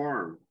 like a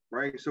farm,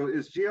 right? So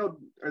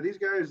are these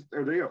guys,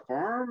 are they a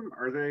farm?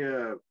 Are they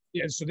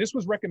Yeah, so this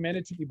was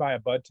recommended to me by a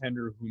bud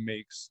tender who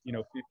makes,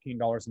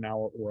 $15 an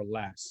hour or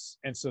less.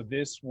 And so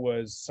this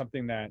was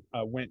something that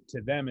went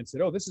to them and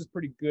said, "Oh, this is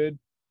pretty good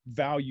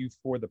value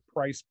for the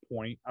price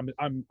point."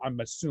 I'm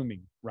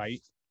assuming,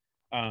 right?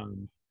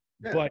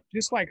 Yeah. But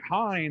just like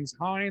Heinz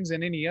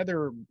and any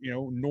other,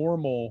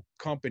 normal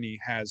company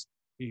has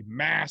a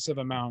massive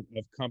amount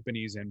of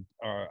companies and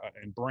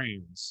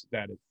brands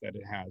that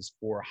it has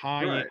for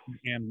high-end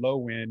and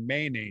low-end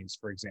mayonnaise,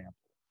 for example.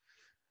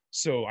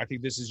 So I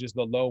think this is just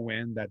the low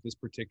end that this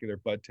particular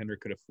bud tender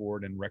could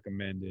afford and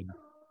recommended.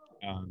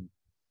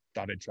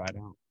 Thought I'd try it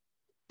out.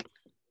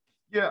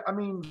 Yeah, I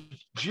mean,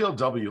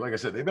 GLW, like I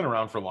said, they've been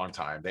around for a long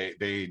time.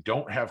 They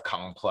don't have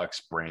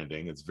complex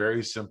branding. It's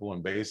very simple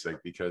and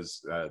basic,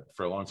 because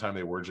for a long time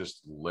they were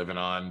just living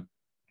on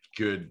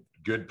good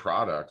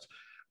product.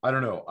 I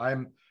don't know. I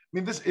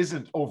mean, this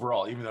isn't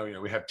overall, even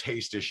though we have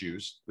taste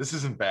issues, this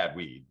isn't bad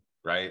weed,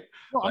 right?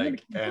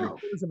 No,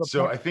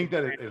 so I think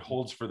that it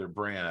holds for their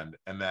brand,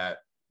 and that.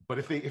 But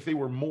if they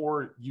were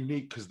more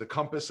unique, because the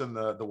Compass and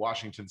the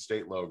Washington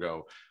State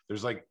logo,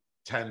 there's like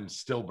 10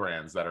 still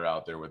brands that are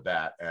out there with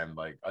that, and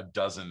like a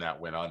dozen that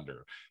went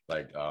under.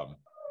 Like,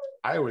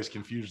 I always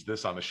confused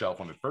this on the shelf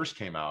when it first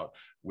came out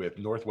with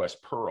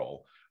Northwest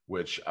Pearl,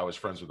 which I was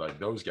friends with, like,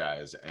 those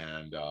guys,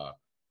 and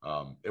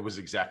it was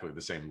exactly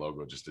the same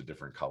logo, just a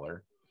different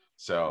color.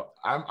 So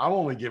I'm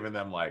only giving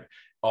them, like,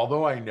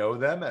 although I know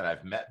them and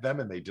I've met them,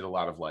 and they did a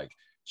lot of like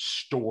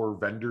store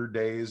vendor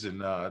days in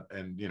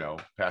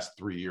past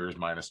 3 years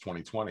minus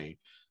 2020,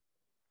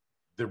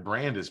 their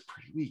brand is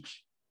pretty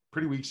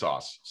weak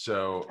sauce.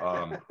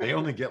 So they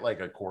only get like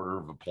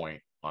 1/4 of a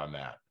point on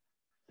that.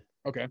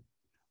 Okay.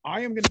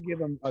 I am going to give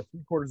them a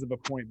 3/4 of a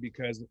point,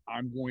 because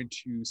I'm going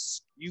to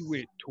skew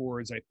it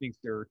towards, I think,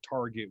 their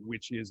target,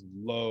 which is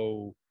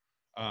low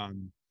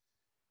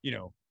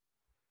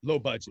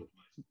budget.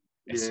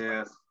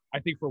 Yeah. I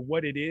think for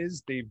what it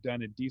is, they've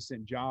done a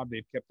decent job.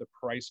 They've kept the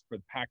price for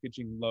the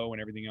packaging low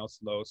and everything else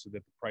low, so that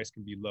the price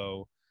can be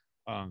low.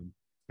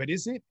 But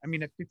is it? I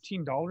mean, at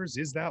 $15,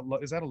 is that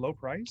a low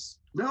price?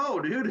 No,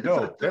 dude.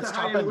 No, that's that's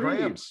top end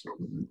grams.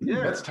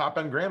 Yeah, That's top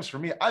end grams for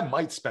me. I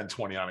might spend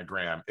 20 on a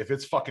gram if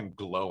it's fucking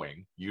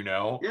glowing, you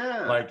know?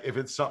 Yeah. Like if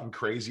it's something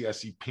crazy, I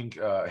see pink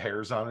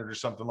hairs on it or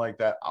something like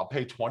that, I'll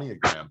pay 20 a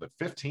gram, but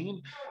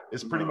 15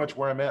 is pretty much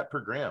where I'm at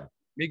per gram.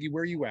 Miggy,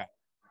 where are you at?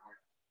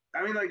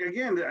 I mean, like,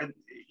 again,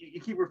 you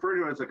keep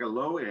referring to it as like a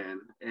low end,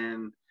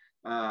 and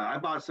I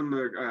bought some of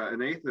their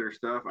an eighth of their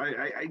stuff.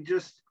 I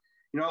just,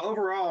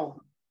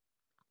 overall,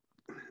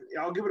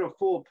 I'll give it a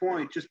full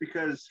point just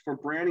because for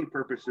branding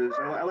purposes,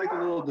 I like the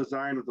little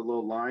design with the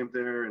little lime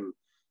there and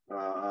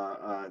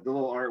the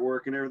little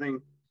artwork and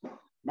everything.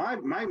 My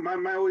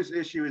always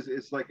issue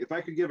is like, if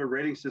I could give a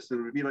rating system,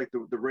 it would be like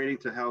the rating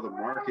to how the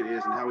market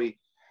is and how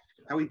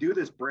we do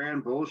this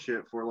brand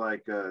bullshit for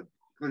like,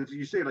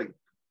 you say like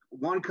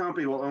one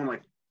company will own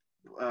like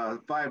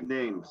 5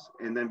 names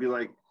and then be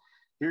like,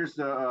 here's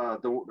our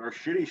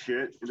shitty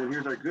shit and then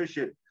here's our good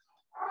shit.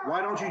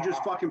 Why don't you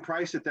just fucking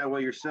price it that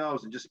way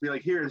yourselves and just be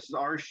like, here, this is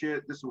our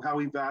shit. This is how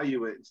we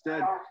value it.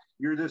 Instead,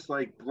 you're this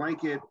like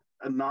blanket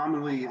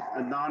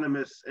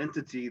anonymous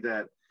entity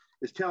that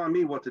is telling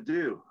me what to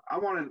do. I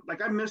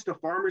miss the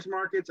farmers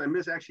markets. I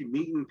miss actually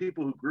meeting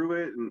people who grew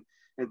it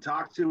and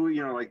talk to,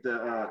 like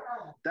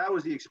that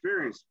was the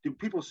experience.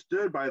 People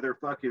stood by their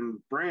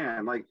fucking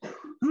brand. Like,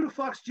 who the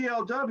fuck's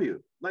GLW?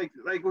 Like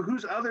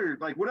who's other,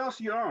 like, what else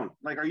do you own?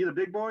 Like, are you the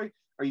big boy?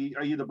 Are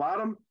you the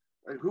bottom?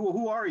 Like,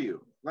 who are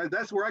you? Like,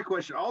 that's where I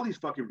question all these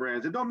fucking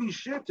brands. It don't mean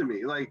shit to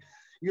me. Like,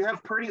 you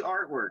have pretty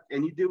artwork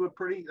and you do a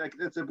pretty, like,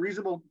 it's a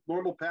reasonable,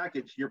 normal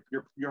package.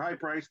 You're high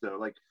price though.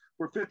 Like,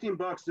 for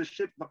 $15, this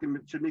shit fucking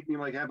should make me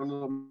like have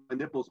my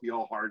nipples be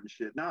all hard and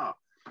shit. No.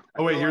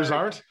 Oh wait, yours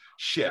aren't?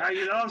 Shit.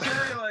 You know what I'm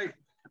saying? Like,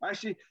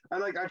 actually,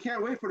 I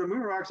can't wait for the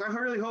moon rocks. I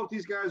really hope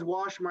these guys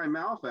wash my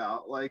mouth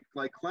out, like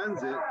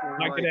cleanse it.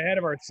 Not get ahead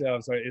of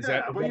ourselves. Is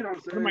that what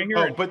am I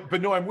hearing? Oh,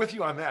 but no, I'm with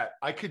you on that.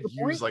 I could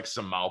use like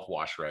some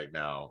mouthwash right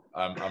now.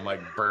 I'm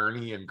like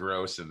Bernie and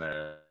gross in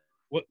there.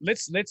 Well,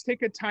 let's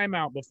take a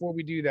timeout before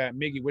we do that.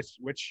 Miggy,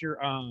 what's your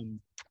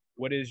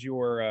what is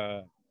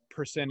your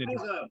percentage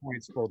of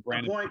points for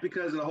branding? Point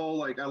because of the whole,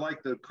 like, I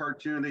like the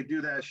cartoon. They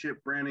do that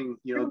shit branding,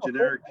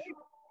 generic.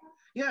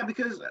 Yeah,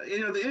 because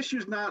the issue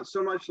is not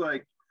so much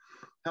like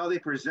how they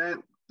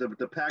present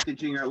the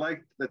packaging. I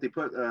like that they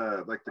put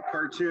like the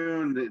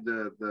cartoon,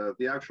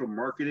 the actual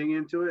marketing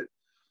into it.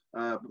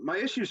 My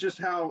issue is just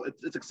how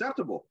it's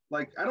acceptable.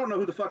 Like, I don't know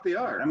who the fuck they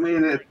are. I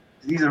mean,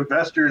 these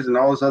investors and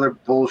all this other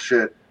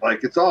bullshit,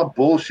 like, it's all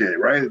bullshit,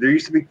 right? There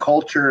used to be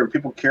culture and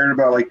people cared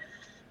about, like,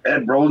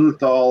 Ed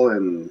Rosenthal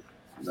and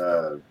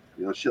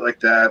shit like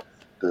that.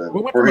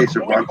 Jorge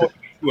Cervantes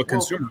to a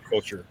consumer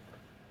culture.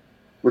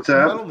 What's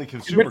that? Not only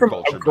consumer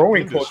culture, a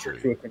growing culture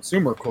to a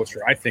consumer culture,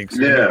 I think.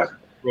 So, yeah.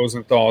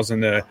 Rosenthal's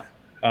and the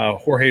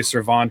Jorge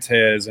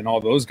Cervantes and all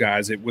those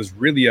guys. It was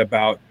really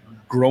about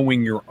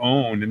growing your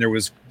own, and there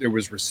was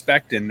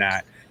respect in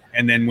that.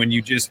 And then when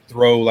you just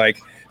throw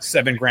like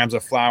 7 grams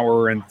of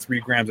flour and 3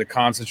 grams of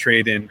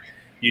concentrate, and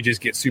you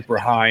just get super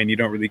high, and you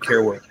don't really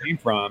care where it came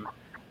from,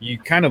 you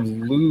kind of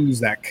lose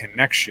that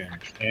connection.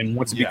 And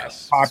once it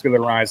becomes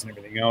popularized and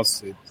everything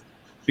else, it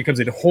becomes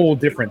a whole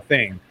different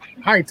thing.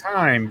 High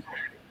Time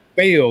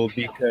failed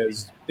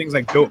because things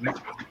like dope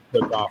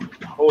took off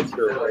the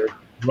culture where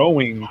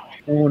growing,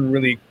 no one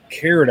really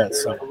cared at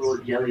some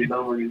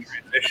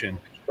transition.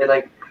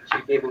 Yeah,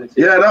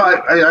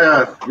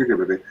 no, you're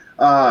good, baby.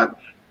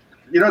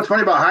 It's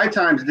funny about High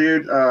Times,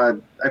 dude. I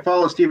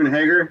follow Stephen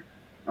Hager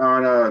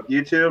on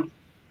YouTube,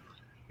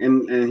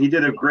 and he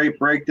did a great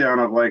breakdown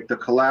of like the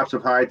collapse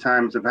of High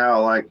Times, of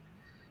how like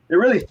it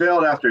really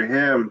failed after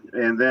him,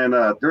 and then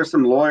there's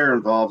some lawyer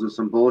involved in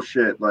some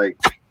bullshit, like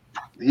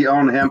he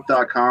owned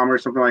hemp.com or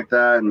something like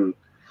that, and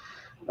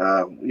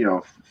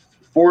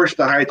forced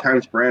the High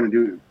Times brand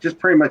to do just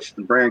pretty much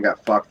the brand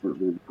got fucked from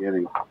the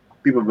beginning.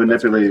 People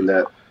manipulating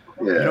that.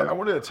 Yeah. I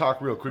wanted to talk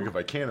real quick, if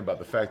I can, about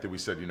the fact that we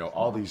said,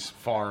 all these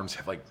farms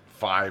have like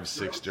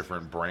 5-6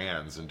 different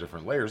brands and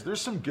different layers. There's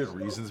some good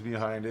reasons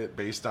behind it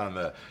based on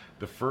the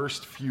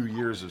first few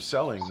years of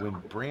selling, when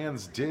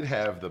brands did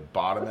have the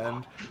bottom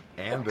end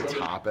and the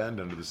top end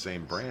under the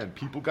same brand.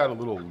 People got a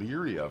little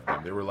leery of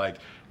them. They were like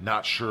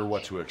not sure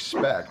what to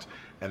expect.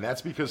 And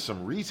that's because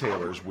some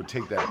retailers would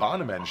take that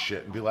bottom end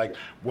shit and be like,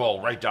 well,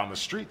 right down the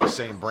street, the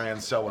same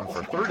brand's selling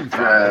for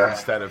 $35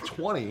 instead of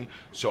 $20.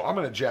 So I'm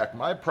going to jack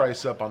my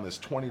price up on this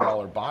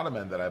 $20 bottom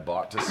end that I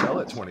bought to sell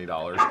at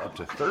 $20 up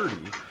to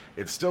 $30.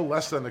 It's still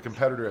less than the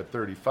competitor at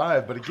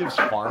 $35, but it gives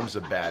farms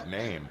a bad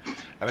name.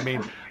 And I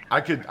mean,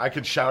 I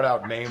could shout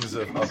out names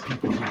of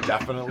people who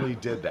definitely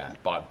did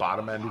that, bought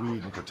bottom end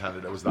weed and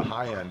pretended it was the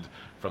high end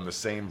from the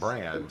same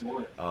brand.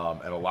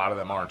 And a lot of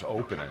them aren't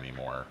open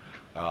anymore.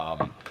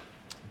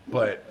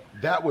 But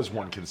that was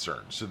one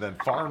concern. So then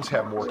farms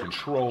have more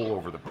control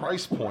over the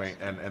price point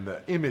and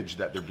the image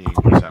that they're being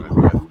presented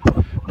with.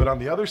 But on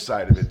the other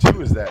side of it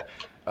too is that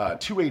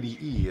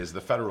 280E is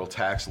the federal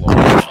tax law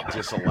that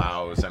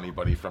disallows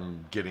anybody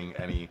from getting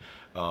any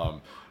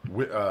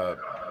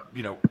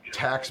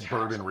tax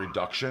burden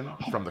reduction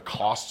from the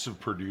costs of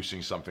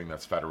producing something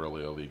that's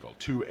federally illegal,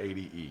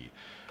 280E.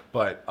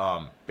 But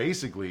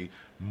basically,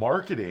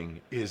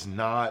 marketing is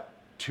not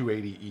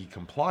 280E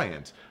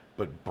compliant,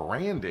 but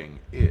branding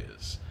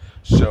is.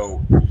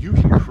 So you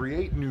can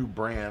create new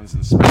brands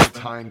and spend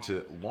time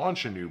to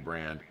launch a new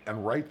brand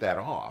and write that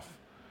off,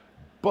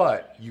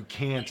 but you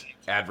can't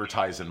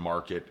advertise and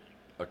market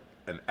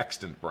an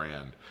extant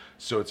brand.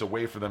 So it's a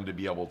way for them to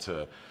be able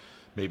to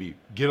maybe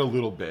get a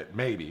little bit,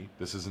 maybe,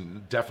 this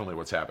isn't definitely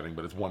what's happening,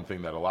 but it's one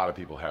thing that a lot of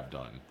people have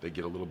done. They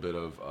get a little bit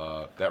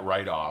of that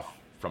write-off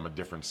from a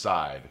different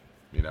side,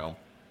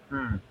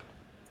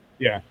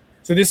 Yeah.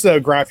 So this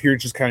graph here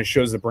just kind of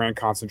shows the brand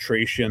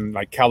concentration.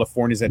 Like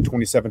California's at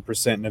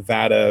 27%,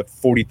 Nevada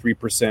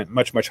 43%,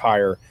 much, much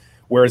higher.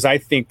 Whereas I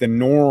think the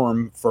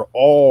norm for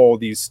all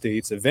these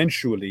states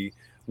eventually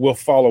will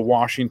follow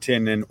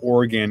Washington and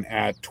Oregon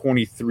at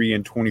 23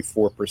 and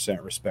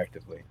 24%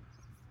 respectively.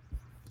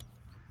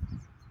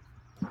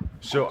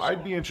 So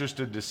I'd be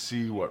interested to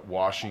see what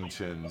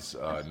Washington's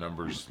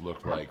numbers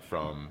look like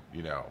from,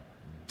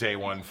 day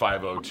one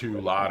 502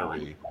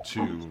 lottery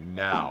to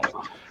now.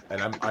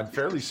 And I'm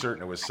fairly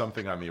certain it was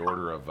something on the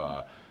order of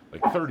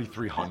like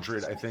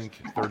 3,300, I think,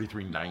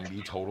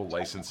 3,390 total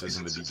licenses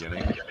in the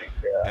beginning.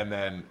 And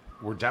then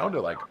we're down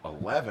to like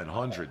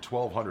 1,100,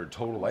 1,200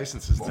 total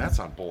licenses. And that's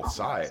on both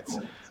sides.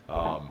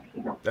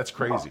 That's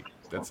crazy.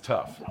 That's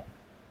tough.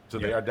 So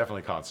they are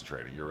definitely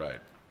concentrating. You're right.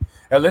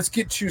 Let's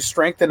get to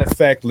strength and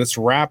effect. Let's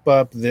wrap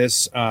up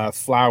this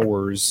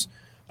flowers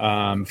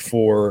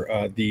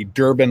for the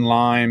Durban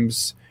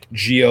Limes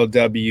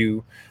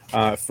GLW.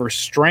 For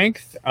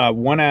strength,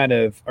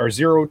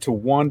 0 to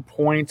 1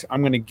 point.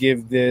 I'm going to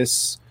give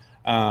this,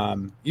 a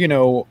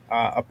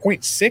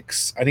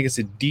 0.6. I think it's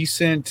a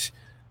decent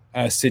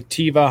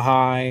sativa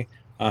high,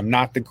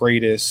 not the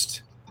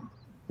greatest.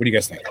 What do you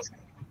guys think?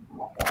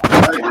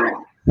 I agree.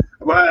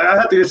 Well, I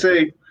have to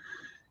say,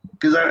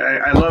 because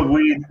I love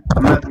weed,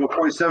 I'm going to have to go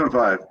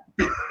 0.75.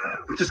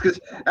 Just because,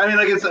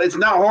 it's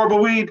not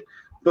horrible weed,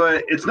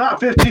 but it's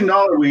not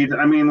 $15 weed.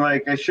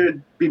 I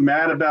should be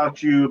mad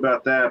about you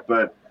about that,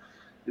 but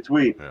it's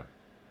weed. Yeah.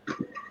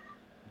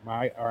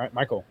 All right,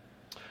 Michael.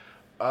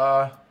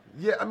 Yeah,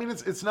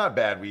 it's not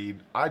bad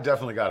weed. I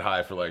definitely got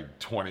high for like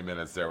 20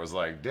 minutes there. Was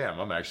like, damn,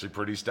 I'm actually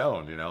pretty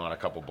stoned, on a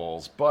couple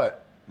bowls,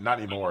 but not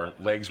anymore.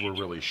 Legs were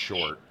really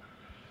short.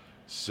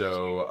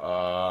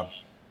 So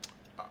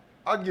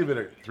I'll give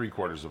it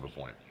 3/4 of a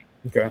point.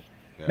 Okay.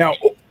 Yeah. Now,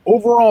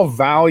 overall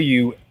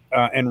value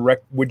and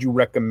would you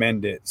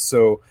recommend it?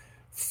 So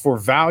for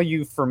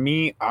value, for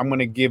me, I'm going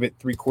to give it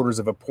 3/4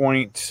 of a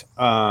point.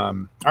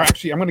 Or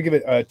actually, I'm going to give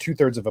it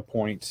 2/3 of a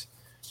point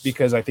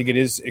because I think it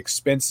is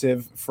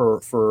expensive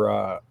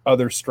for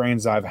other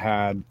strains I've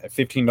had. At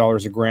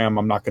 $15 a gram,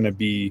 I'm not going to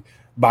be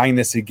buying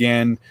this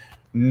again,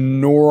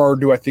 nor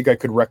do I think I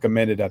could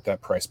recommend it at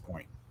that price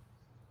point.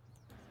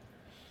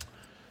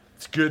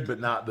 It's good, but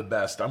not the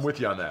best. I'm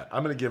with you on that.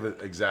 I'm going to give it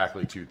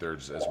exactly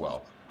 2/3 as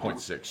well.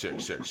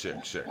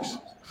 0.66666.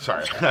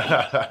 Sorry.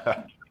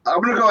 I'm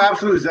going to go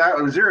absolute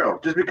zero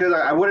just because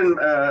I wouldn't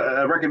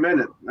recommend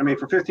it.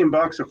 For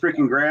 $15 a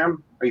freaking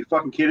gram, are you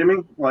fucking kidding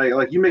me?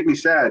 Like you make me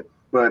sad.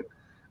 But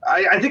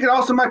I think it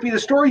also might be the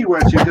store you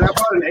went to because I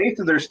bought an eighth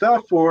of their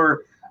stuff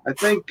for, I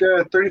think,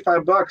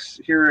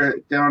 $35 here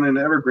down in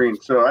Evergreen.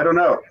 So I don't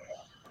know.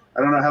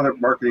 I don't know how their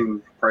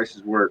marketing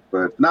prices work,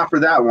 but not for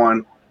that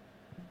one.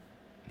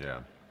 Yeah.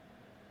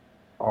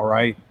 All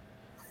right.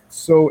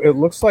 So it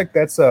looks like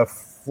that's a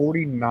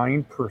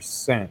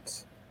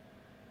 49%.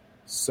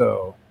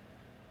 So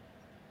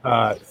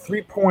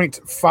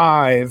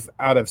 3.5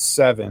 out of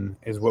 7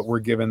 is what we're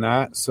giving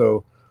that.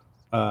 So,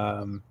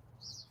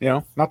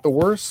 not the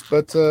worst,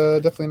 but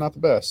definitely not the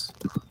best.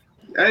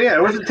 Yeah,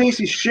 it wasn't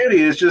tasty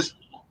shitty. It's just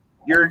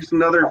you're just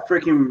another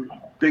freaking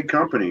big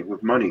company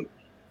with money.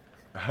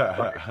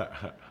 All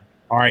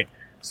right.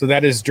 So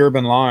that is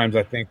Durban Limes.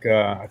 I think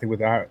with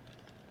that,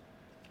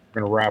 we're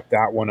going to wrap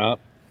that one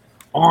up.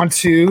 We're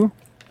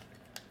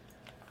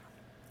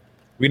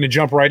going to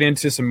jump right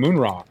into some Moon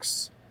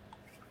Rocks.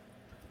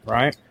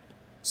 Right?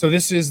 So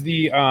this is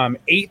the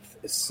 8th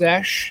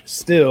sesh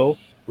still.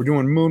 We're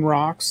doing Moon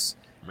Rocks.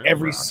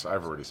 I've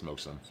already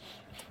smoked some.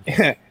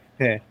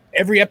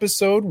 Every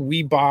episode,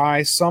 we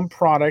buy some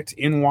product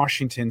in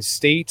Washington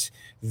State.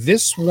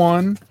 This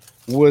one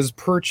was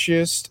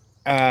purchased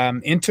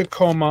in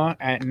Tacoma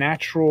at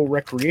Natural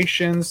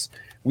Recreations.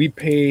 We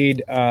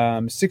paid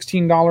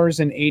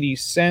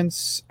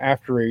 $16.80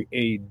 after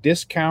a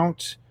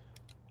discount.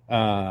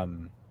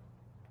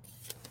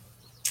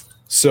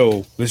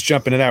 So let's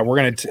jump into that. We're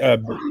going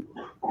to...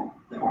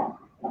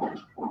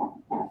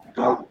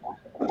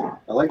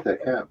 I like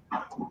that cap.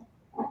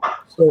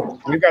 So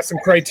we've got some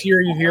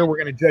criteria here. We're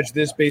going to judge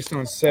this based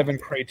on 7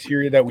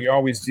 criteria that we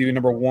always do.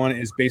 Number 1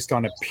 is based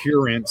on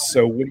appearance.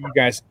 So what do you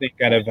guys think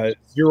out of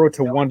 0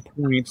 to 1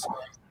 points?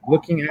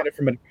 Looking at it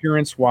from an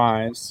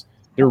appearance-wise,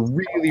 they're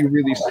really,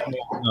 really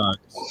small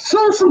nuts.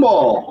 So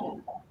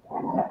small.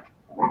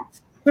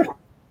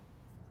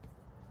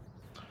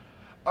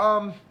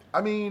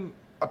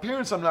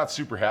 Appearance, I'm not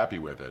super happy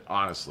with it,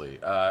 honestly.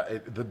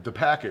 The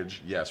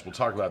package, yes, we'll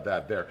talk about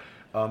that there.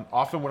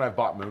 Often when I've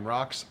bought moon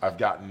rocks, I've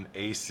gotten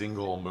a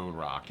single moon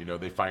rock. You know,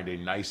 they find a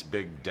nice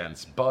big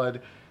dense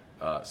bud,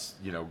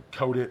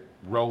 coat it,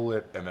 roll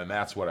it, and then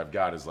that's what I've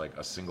got is like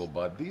a single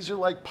bud. These are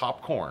like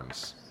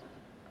popcorns.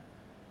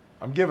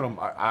 I'm giving them.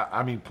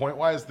 I mean, point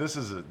wise, this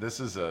is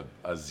a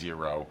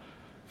 0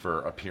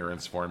 for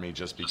appearance for me,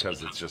 just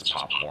because it's just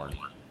popcorn.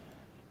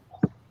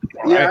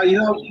 Yeah,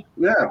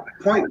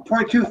 point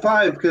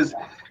 0.25, because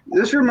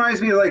this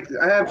reminds me, like,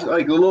 I have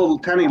like a little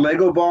tiny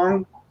Lego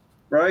bong,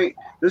 right?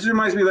 This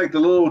reminds me like the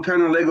little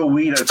tiny Lego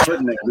weed I put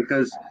in there,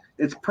 because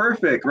it's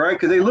perfect, right?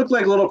 Because they look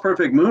like little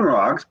perfect moon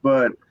rocks,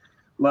 but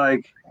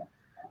like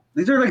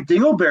these are like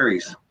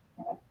dingleberries.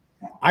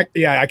 I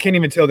can't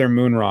even tell they're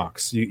moon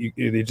rocks.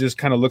 It just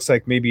kind of looks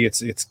like maybe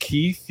it's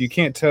Keith. You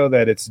can't tell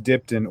that it's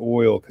dipped in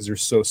oil because they're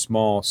so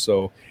small.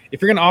 So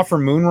if you're gonna offer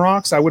moon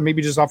rocks, I would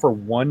maybe just offer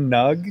one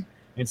nug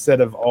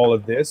instead of all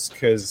of this,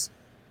 because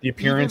the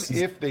appearance.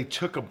 Even if they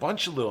took a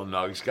bunch of little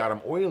nugs, got them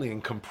oily,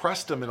 and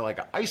compressed them into like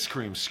an ice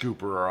cream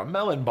scooper or a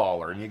melon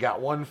baller, and you got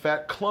one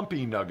fat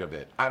clumpy nug of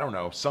it. I don't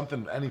know,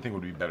 anything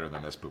would be better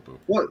than this, poo-poo.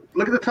 Well,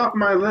 look at the top of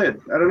my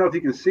lid. I don't know if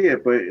you can see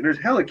it, but there's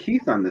hella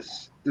Keith on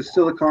this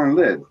silicone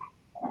lid.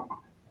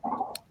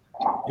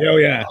 Oh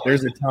yeah,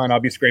 there's a ton. I'll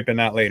be scraping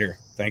that later.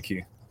 Thank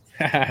you.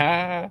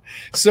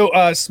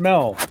 So,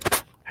 smell.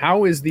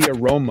 How is the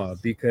aroma?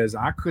 Because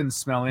I couldn't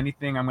smell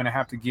anything. I'm going to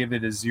have to give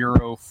it a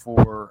 0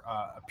 for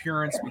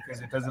appearance,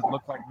 because it doesn't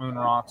look like moon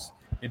rocks.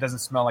 It doesn't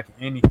smell like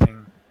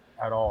anything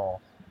at all.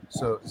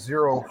 So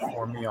 0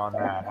 for me on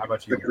that. How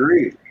about you?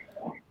 Agreed.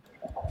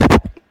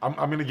 I'm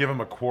going to give them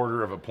a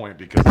 1/4 of a point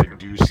because they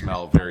do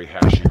smell very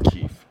hashy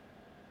Keith.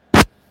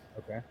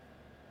 Okay.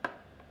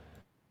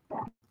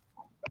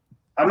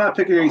 I'm not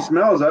picking any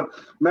smells up.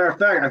 Matter of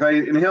fact, if I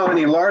inhale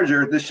any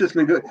larger, this shit's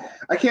gonna go.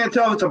 I can't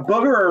tell if it's a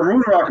booger or a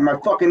moon rock in my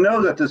fucking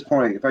nose at this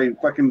point. If I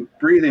fucking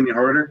breathe any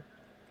harder.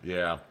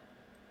 Yeah.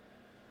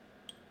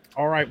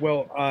 All right.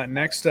 Well,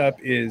 next up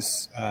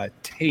is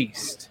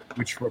taste,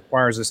 which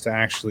requires us to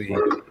actually.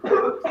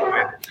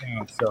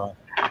 So.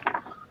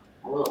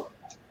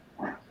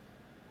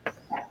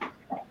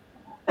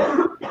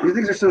 These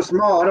things are so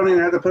small. I don't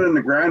even have to put it in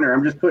the grinder.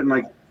 I'm just putting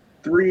like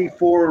 3,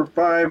 4,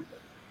 5.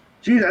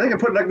 Geez, I think I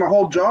put like my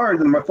whole jar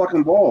into my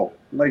fucking bowl.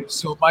 Like,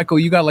 so Michael,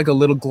 you got like a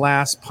little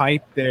glass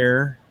pipe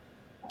there.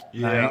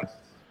 Yeah.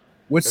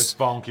 Nice. It's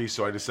funky,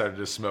 so I decided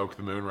to smoke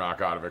the moon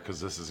rock out of it because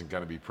this isn't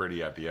going to be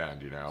pretty at the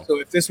end, you know? So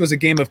if this was a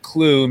game of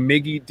Clue,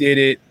 Miggy did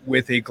it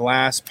with a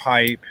glass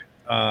pipe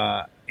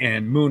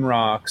and moon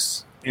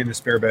rocks in the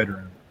spare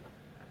bedroom.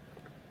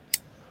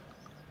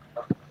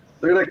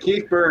 Look at that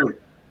Keith burn.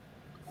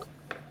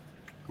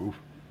 Oof.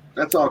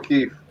 That's all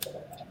Keith.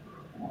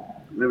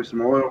 Maybe some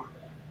oil.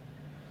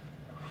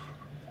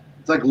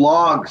 It's like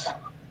logs.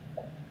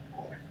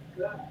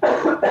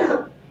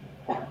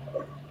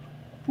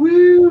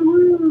 Woo,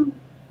 woo.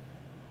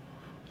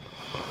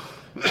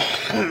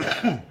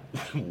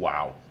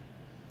 Wow.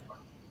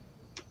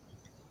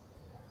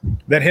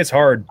 That hits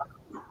hard.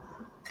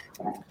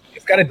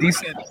 It's got a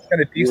decent.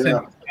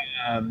 Yeah.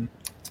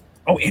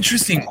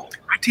 Interesting.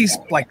 I taste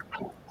like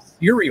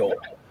cereal.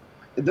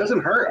 It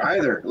doesn't hurt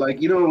either.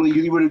 Like,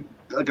 you would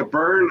like a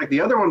burn. Like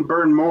the other one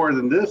burned more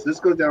than this.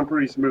 This goes down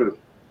pretty smooth.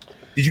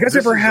 Did you guys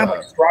ever have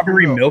like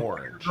strawberry milk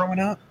growing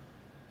up?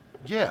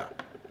 Yeah.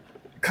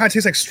 It kind of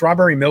tastes like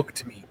strawberry milk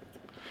to me.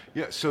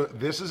 Yeah, so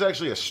this is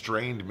actually a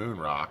strained moon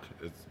rock.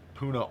 It's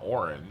Puna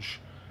Orange.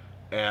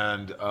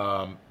 And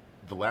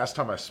the last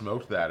time I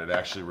smoked that, it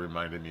actually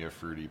reminded me of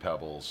Fruity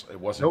Pebbles. It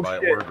wasn't by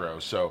Orgro,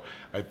 so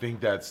I think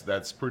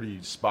that's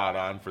pretty spot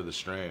on for the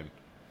strain.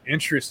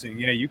 Interesting.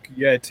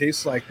 Yeah, it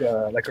tastes like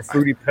a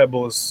Fruity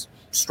Pebbles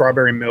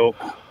strawberry milk.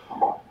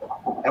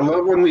 I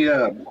love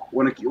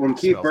when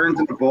Keith burns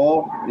in the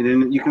bowl, and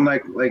then you can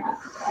like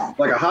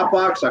a hot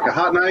box, like a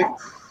hot knife,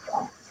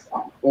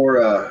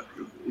 or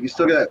you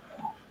still get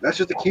that's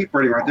just a Keith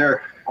burning right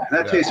there. And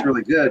that tastes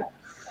really good.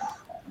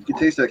 You can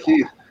taste that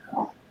Keith.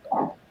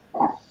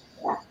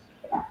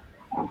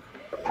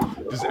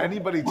 Does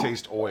anybody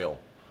taste oil?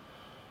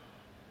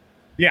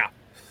 Yeah,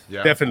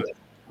 definitely.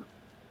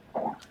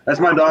 That's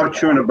my dog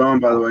chewing a bone,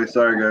 by the way.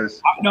 Sorry, guys.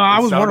 No, I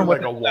was wondering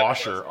like a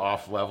washer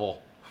off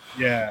level.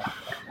 Yeah.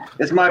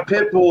 It's my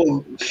pit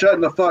bull shutting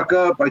the fuck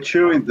up by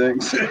chewing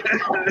things. You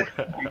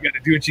got to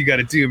do what you got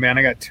to do, man.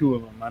 I got 2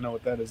 of them. I know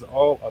what that is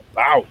all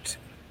about.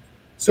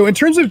 So in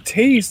terms of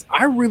taste,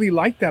 I really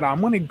like that. I'm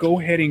going to go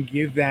ahead and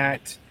give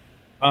that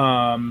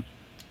an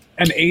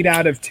 8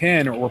 out of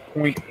 10 or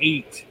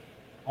 0.8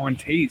 on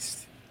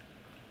taste.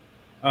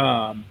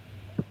 What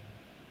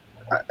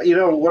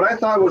I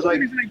thought was like,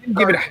 the reason I didn't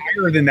give it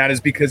higher than that is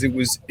because it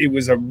was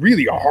a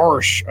really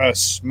harsh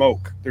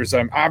smoke. There's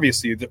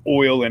obviously the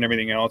oil and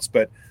everything else,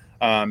 but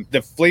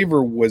the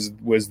flavor was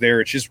there.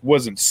 It just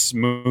wasn't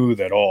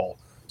smooth at all.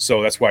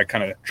 So that's why I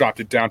kind of dropped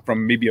it down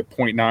from maybe a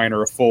 0.9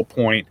 or a full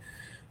point.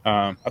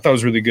 I thought it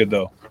was really good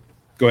though.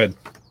 Go ahead.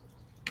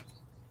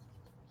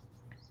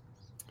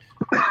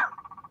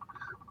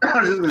 I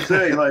was just gonna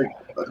say, like,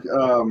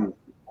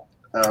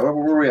 Where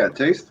were we at?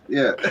 Taste?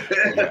 Yeah.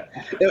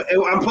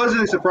 I'm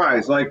pleasantly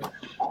surprised. Like,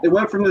 it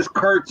went from this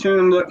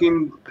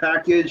cartoon-looking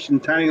package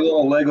and tiny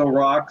little Lego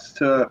rocks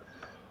to a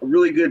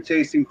really good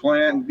tasting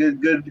plant.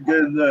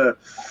 Good.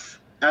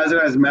 As an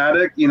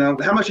asthmatic,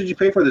 how much did you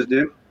pay for this,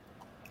 dude?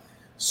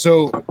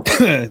 So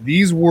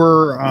these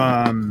were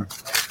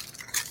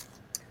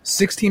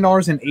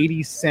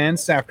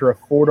 $16.80 after a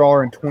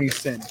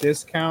 $4.20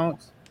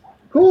 discount.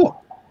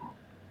 Cool.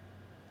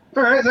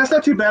 All right, that's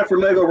not too bad for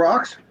Lego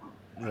rocks.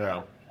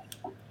 Yeah.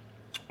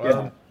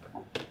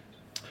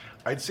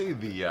 I'd say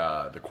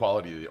the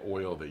quality of the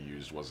oil they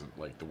used wasn't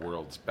like the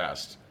world's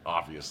best.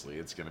 Obviously,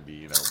 it's going to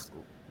be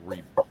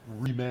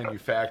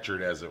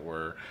remanufactured, as it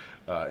were,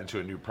 into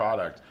a new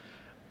product.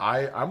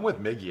 I'm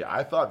with Miggy.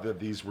 I thought that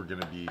these were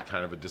going to be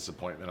kind of a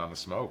disappointment on the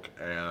smoke,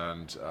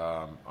 and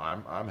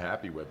I'm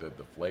happy with it.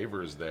 The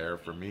flavor is there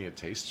for me. It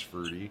tastes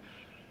fruity.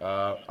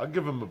 I'll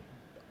give them.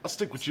 I'll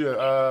stick with you.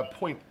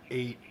 0.8.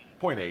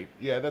 0.8.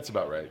 Yeah, that's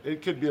about right.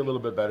 It could be a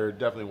little bit better. It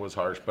definitely was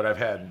harsh, but I've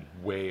had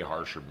way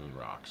harsher Moon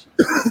Rocks.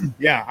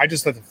 Yeah, I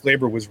just thought the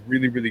flavor was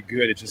really, really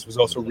good. It just was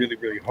also really,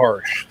 really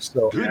harsh.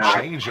 So good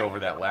change over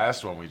that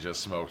last one we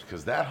just smoked,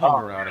 because that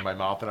hung around in my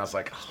mouth, and I was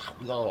like,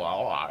 and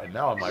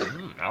now I'm like,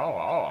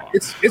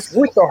 It's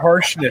worth the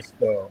harshness,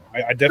 though.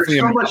 I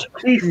definitely There's so much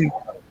teeth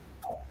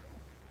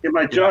in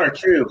my jar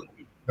too.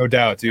 No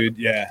doubt, dude.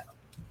 Yeah.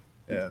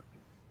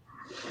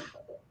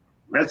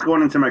 That's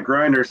going into my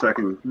grinder so I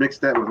can mix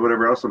that with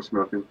whatever else I'm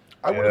smoking.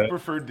 I would have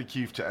preferred the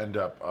keef to end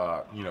up,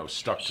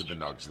 stuck to the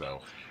nugs, though.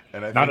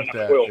 And I think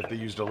that if they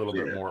used a little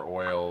bit more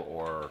oil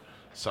or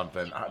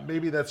something,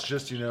 maybe that's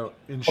just, in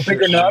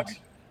bigger nugs?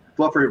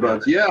 Fluffery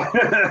buds.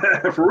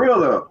 Yeah. For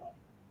real, though.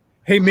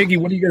 Hey, Miggy,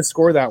 what are you going to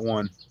score that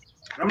one?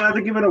 I'm going to have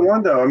to give it a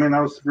 1, though. I mean,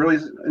 I was really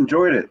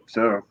enjoyed it,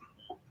 so...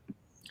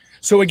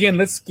 So again,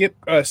 let's skip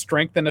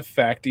strength and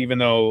effect, even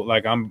though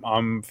like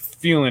I'm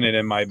feeling it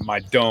in my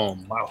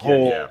dome. My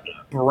whole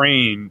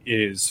brain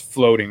is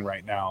floating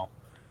right now.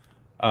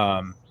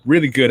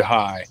 Really good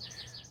high.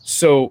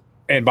 So,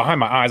 and behind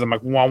my eyes, I'm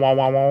like, wah, wah,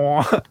 wah,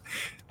 wah,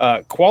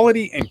 wah.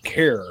 Quality and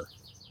care.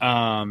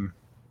 I'm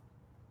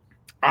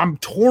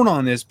torn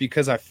on this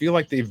because I feel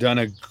like they've done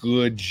a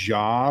good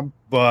job,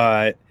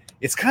 but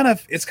it's kind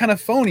of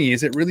phony.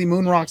 Is it really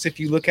Moon Rocks if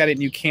you look at it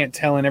and you can't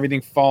tell and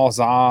everything falls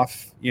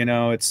off?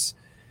 It's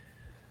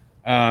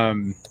I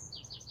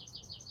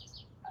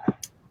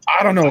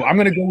don't know. I'm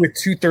gonna go with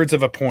 2/3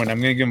 of a point.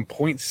 I'm gonna give him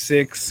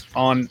 0.6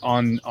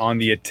 on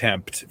the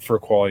attempt for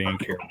quality and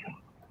care.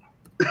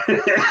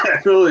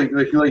 I feel like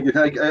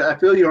I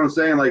feel you know what I'm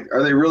saying. Like,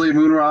 are they really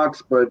Moon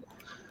Rocks? But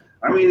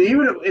I mean,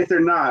 even if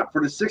they're not,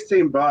 for the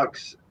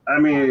 $16, I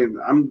mean,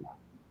 I'm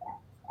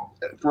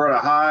for a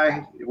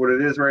high, what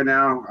it is right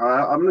now.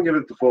 I'm gonna give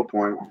it the full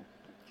point.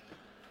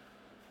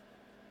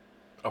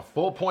 A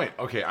full point.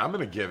 Okay, I'm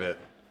gonna give it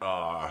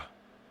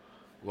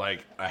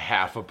like a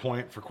half a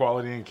point for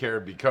quality and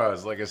care,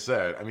 because, like I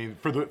said, I mean,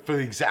 for the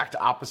exact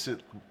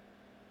opposite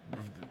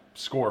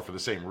score for the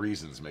same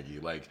reasons,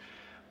 Miggy. Like,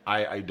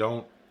 I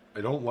don't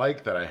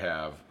like that I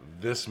have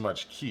this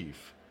much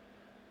keef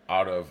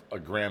out of a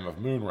gram of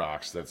Moon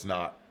Rocks that's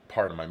not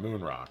part of my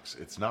Moon Rocks.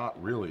 It's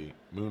not really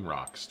Moon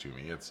Rocks to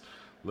me. It's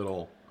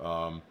little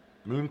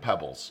moon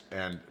pebbles.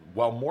 And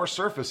while more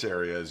surface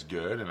area is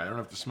good, and I don't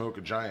have to smoke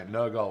a giant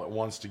nug all at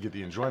once to get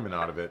the enjoyment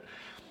out of it,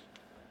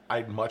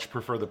 I'd much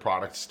prefer the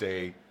product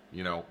stay,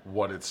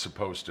 what it's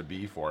supposed to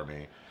be for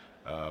me.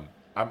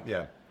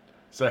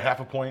 So half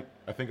a point,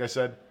 I think I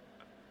said.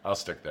 I'll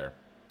stick there.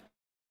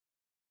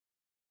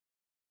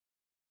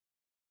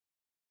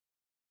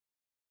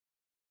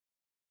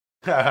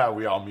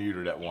 We all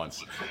muted at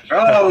once.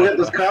 Oh, we hit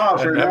this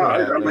coughs right now. I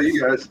don't know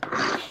you guys.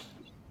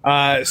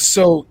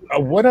 So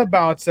what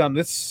about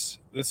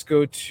let's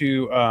go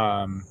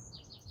to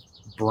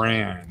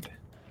brand.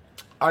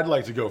 I'd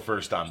like to go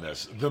first on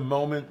this. The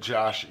moment,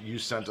 Josh, you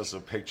sent us a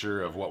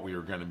picture of what we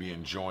were going to be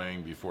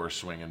enjoying before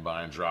swinging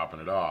by and dropping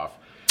it off,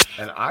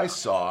 and I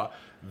saw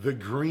the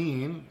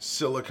green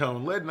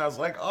silicone lid, and I was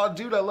like, oh,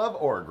 dude, I love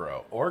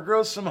Orgro.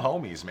 Orgro's some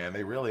homies, man.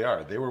 They really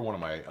are. They were one of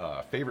my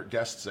favorite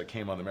guests that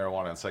came on the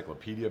Marijuana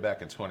Encyclopedia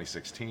back in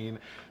 2016.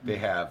 They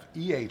have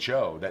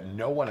EHO that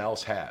no one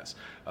else has,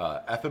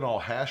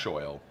 ethanol hash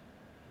oil.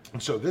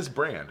 And so this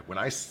brand, when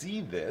I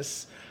see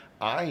this,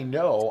 I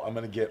know I'm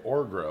going to get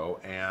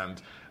Orgro,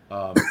 and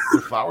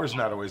their flower's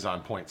not always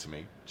on point to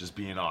me, just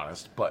being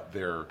honest, but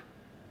their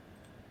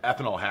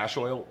ethanol hash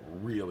oil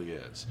really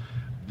is.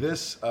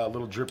 This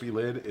little drippy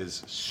lid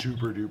is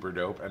super duper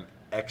dope, and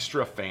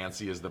Extra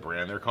Fancy is the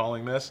brand they're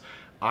calling this.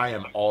 I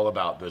am all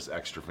about this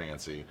Extra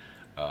Fancy.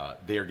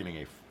 They are getting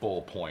a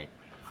full point.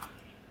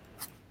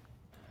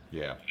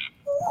 Yeah.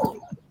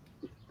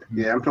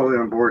 Yeah, I'm totally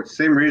on board.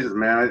 Same reasons,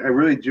 man. I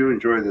really do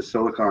enjoy the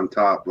silicone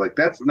top. Like,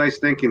 that's nice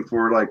thinking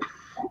for, like,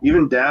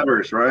 even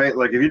dabbers, right?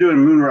 Like, if you're doing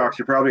Moon Rocks,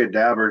 you're probably a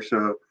dabber.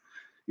 So,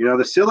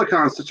 the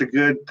silicone's such a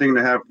good thing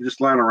to have just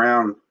lying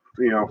around,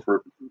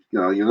 for,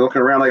 you're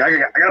looking around like, I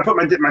got to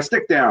put my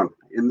stick down,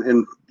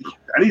 and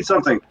I need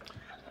something.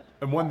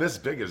 And one this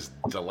big is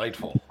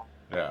delightful.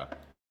 Yeah.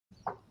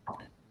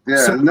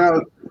 Yeah,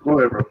 no,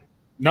 whatever.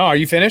 No, are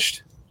you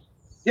finished?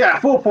 Yeah,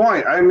 full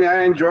point. I mean,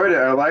 I enjoyed it.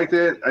 I liked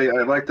it. I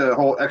liked the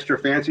whole extra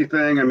fancy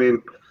thing. I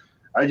mean,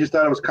 I just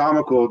thought it was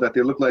comical that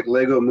they looked like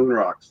Lego moon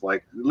rocks,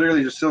 like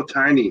literally just so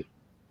tiny.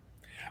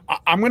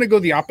 I'm going to go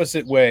the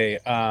opposite way.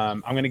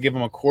 I'm going to give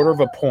them 1/4 of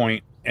a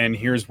point, and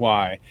here's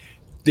why.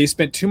 They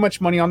spent too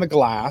much money on the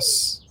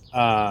glass,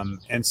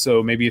 and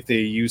so maybe if they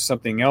use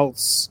something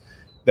else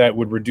that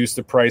would reduce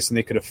the price and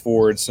they could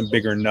afford some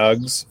bigger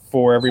nugs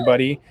for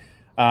everybody.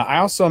 I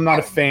also am not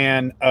a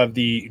fan of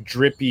the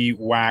drippy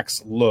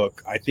wax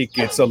look. I think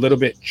it's a little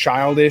bit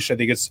childish. I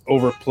think it's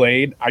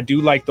overplayed. I do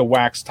like the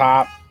wax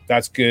top.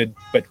 That's good,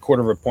 but 1/4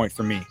 of a point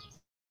for me.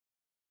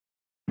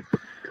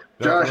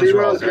 Josh, you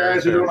one of those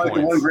guys who don't like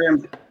the 1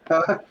 gram.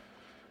 Go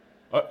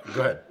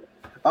ahead.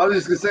 I was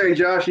just gonna say,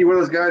 Josh, you one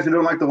of those guys who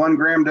don't like the 1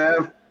 gram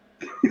dab.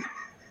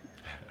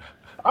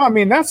 I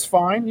mean, that's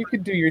fine. You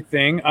could do your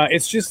thing.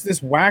 It's just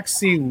this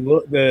waxy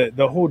look.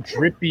 The whole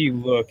drippy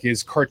look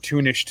is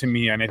cartoonish to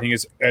me, and I think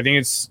it's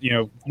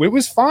it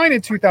was fine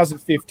in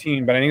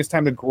 2015, but I think it's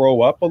time to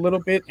grow up a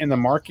little bit in the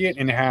market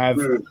and have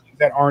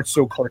that aren't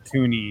so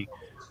cartoony.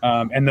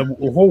 And the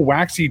whole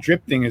waxy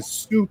drip thing is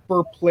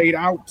super played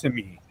out to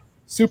me.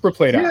 Super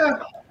played out. Yeah,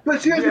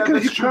 but see, that's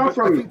because you come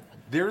from.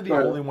 They're the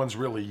only ones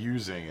really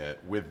using it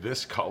with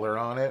this color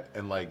on it,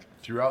 and like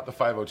throughout the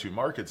 502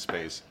 market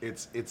space,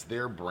 it's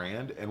their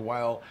brand. And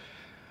while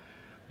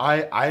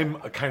I'm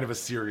a kind of a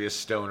serious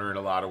stoner in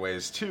a lot of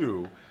ways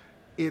too,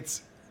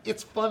 it's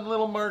fun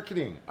little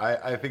marketing.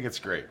 I think it's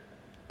great.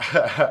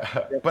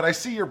 But I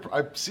see your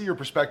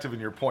perspective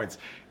and your points.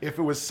 If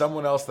it was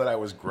someone else that I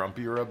was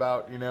grumpier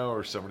about,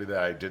 or somebody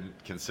that I didn't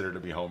consider to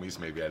be homies,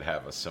 maybe I'd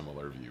have a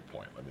similar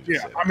viewpoint. Let me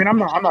just say I mean, I'm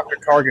not the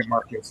target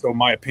market, so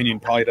my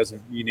opinion probably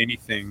doesn't mean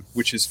anything,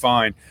 which is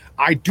fine.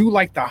 I do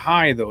like the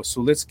high though,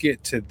 so let's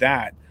get to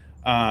that.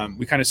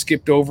 We kind of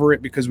skipped over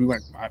it because we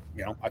went.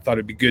 I thought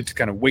it'd be good to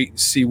kind of wait and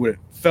see what it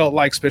felt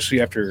like, especially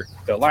after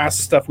the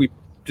last stuff we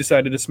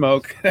decided to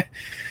smoke.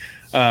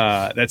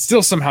 That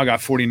still somehow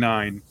got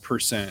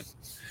 49%.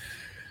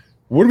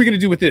 What are we going to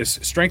do with this?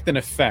 Strength and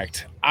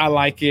effect. I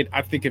like it.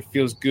 I think it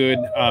feels good.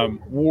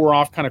 Wore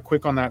off kind of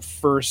quick on that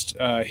first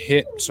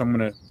hit, so I'm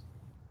going to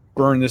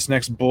burn this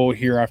next bowl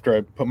here after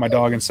I put my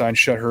dog inside and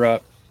shut her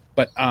up.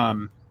 But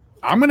I'm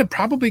going to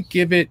probably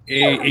give it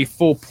a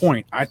full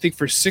point. I think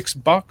for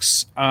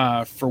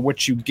 $6 for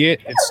what you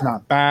get, it's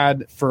not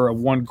bad for a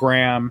 1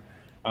 gram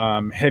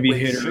heavy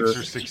hitter. 6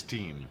 or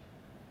 16?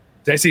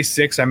 Did I say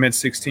 6? I meant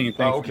 16.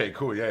 Oh, okay,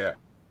 cool.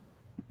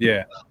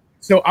 Yeah.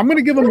 So I'm going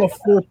to give them a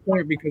full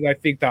point because I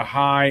think the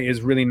high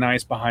is really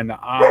nice behind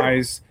the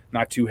eyes,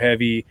 not too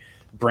heavy,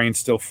 brain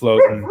still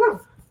floating.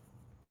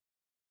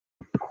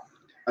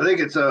 I think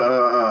it's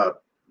the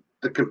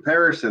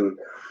comparison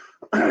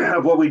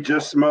of what we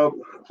just smoked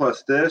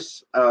plus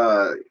this.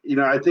 I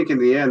think in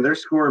the end their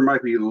score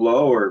might be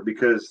lower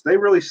because they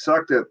really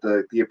sucked at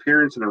the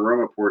appearance and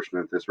aroma portion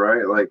of this,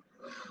 right? Like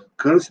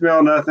couldn't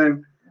smell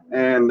nothing.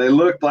 And they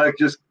looked like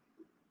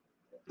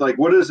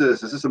what is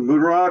this? Is this a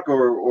moon rock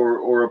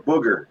or a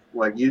booger?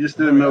 Like you just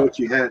didn't know what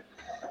you had.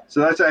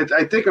 So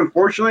I think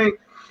unfortunately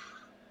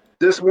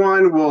this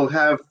one will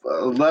have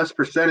less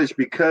percentage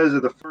because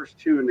of the first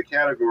 2 in the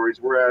categories.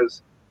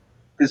 Whereas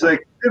it's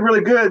like did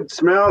really good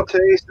smell,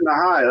 taste, and the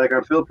high. Like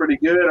I feel pretty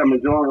good. I'm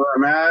enjoying where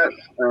I'm at.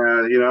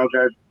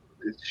 Got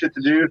shit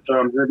to do, so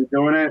I'm going to be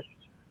doing it.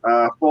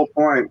 Full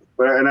point.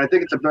 And I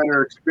think it's a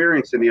better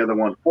experience than the other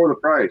one for the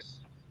price.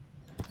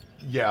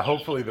 Yeah,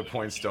 hopefully the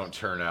points don't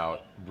turn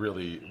out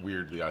really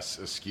weirdly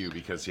askew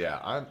because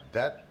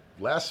that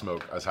last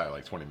smoke I was high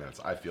like 20 minutes.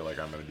 I feel like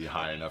I'm going to be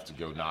high enough to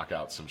go knock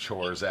out some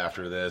chores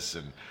after this,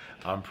 and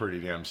I'm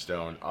pretty damn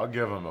stoned. I'll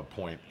give them a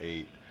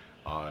 0.8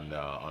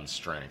 on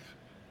strength.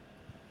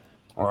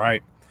 All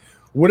right.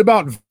 What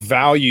about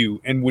value,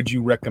 and would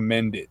you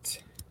recommend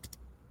it?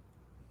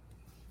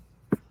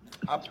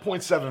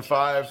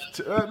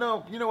 0.75.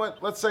 No, you know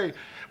what? Let's say,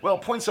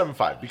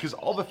 0.75, because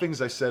all the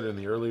things I said in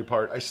the earlier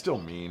part, I still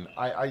mean.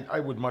 I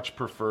would much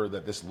prefer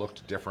that this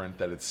looked different,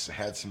 that it's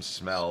had some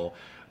smell.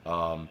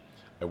 I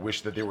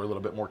wish that they were a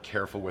little bit more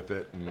careful with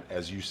it. And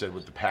as you said,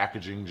 with the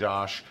packaging,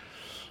 Josh,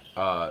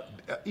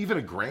 even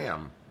a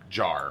gram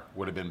jar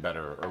would have been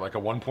better, or like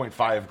a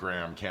 1.5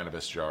 gram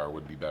cannabis jar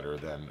would be better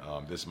than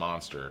this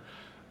monster.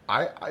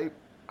 I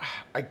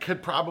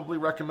could probably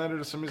recommend it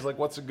to somebody's like,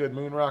 what's a good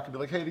moon rock? And be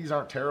like, hey, these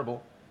aren't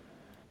terrible.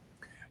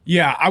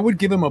 Yeah, I would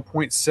give them a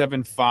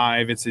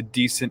 0.75. It's a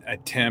decent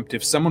attempt.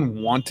 If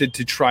someone wanted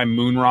to try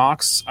moon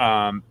rocks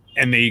and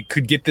they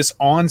could get this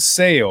on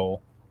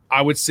sale,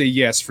 I would say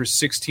yes, for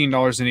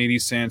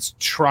 $16.80.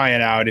 Try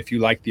it out. If you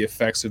like the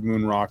effects of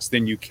moon rocks,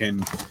 then you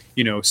can,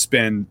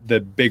 spend the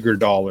bigger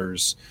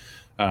dollars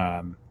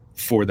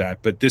for that.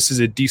 But this is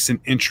a decent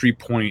entry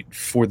point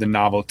for the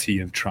novelty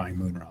of trying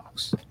moon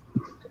rocks.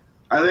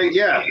 I think,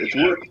 it's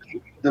worth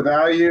the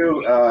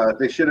value.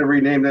 They should have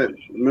renamed it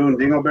Moon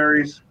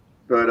Dingleberries,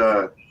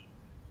 but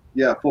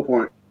full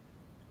point.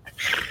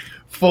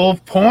 Full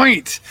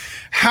point.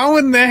 How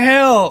in the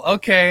hell?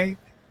 Okay.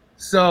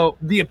 So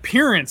the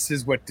appearance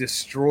is what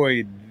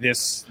destroyed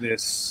this.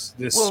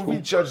 Well, we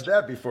judge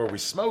that before we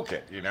smoke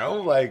it, you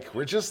know? Like,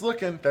 we're just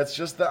looking. That's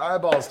just the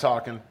eyeballs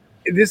talking.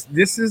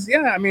 This is,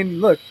 yeah. I mean,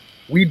 look,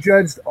 we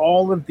judged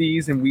all of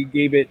these and we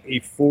gave it a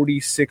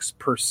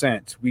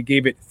 46%. We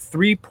gave it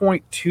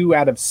 3.2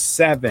 out of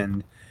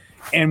 7.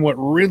 And what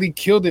really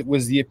killed it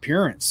was the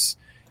appearance.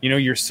 You know,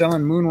 you're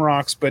selling moon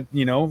rocks, but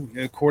you know,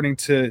 according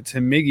to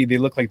Miggy, they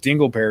look like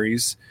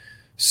dingleberries.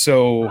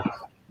 So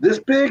this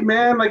big,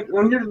 man, like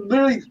when you're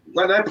literally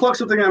like I plucked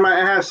something out of my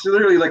ass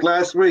literally like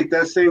last week,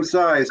 that same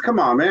size. Come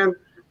on, man.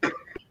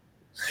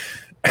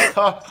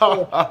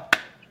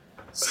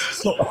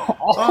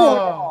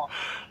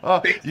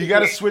 You got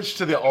to switch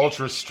to the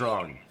ultra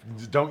strong.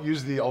 Don't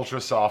use the ultra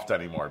soft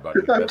anymore,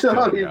 buddy. I'm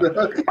telling you,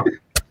 Doug.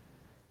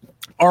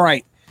 All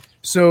right.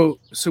 So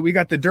we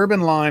got the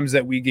Durban limes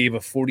that we gave a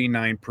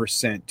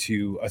 49%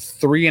 to, a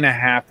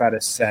 3.5 out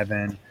of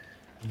 7.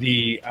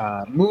 The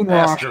moon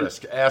rock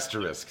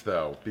asterisk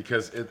though,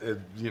 because it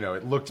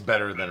looked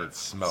better than it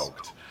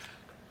smoked.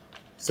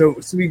 So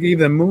we gave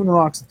the moon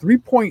rocks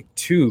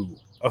 3.2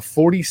 of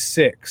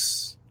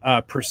 46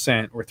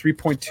 percent, or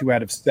 3.2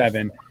 out of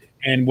 7.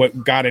 And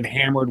what got it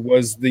hammered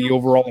was the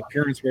overall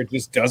appearance, where it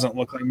just doesn't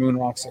look like moon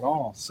rocks at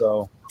all.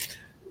 So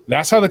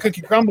that's how the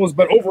cookie crumbles.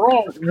 But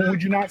overall,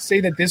 would you not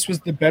say that this was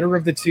the better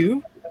of the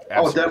two?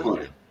 Absolutely. Oh,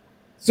 definitely.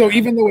 So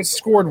even though it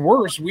scored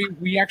worse,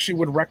 we actually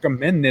would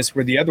recommend this,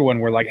 where the other one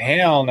we're like,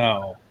 hell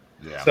no.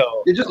 Yeah.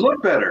 So it just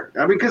looked better.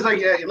 I mean, because like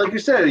you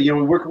said, you know,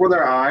 we work with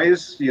our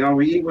eyes. You know,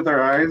 we eat with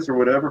our eyes or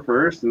whatever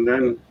first, and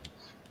then.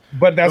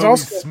 But that's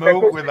also we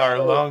smoke with our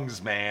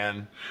lungs,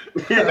 man.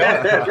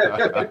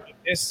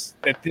 This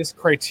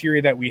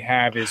criteria that we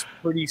have is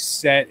pretty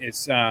set.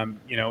 It's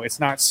it's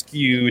not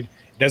skewed.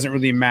 It doesn't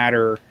really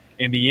matter.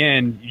 In the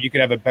end, you could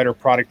have a better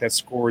product that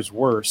scores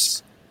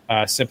worse.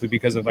 Simply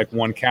because of like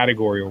one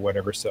category or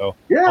whatever. So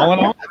yeah. All in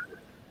all,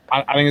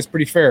 I think it's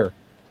pretty fair.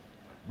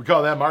 We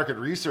call that market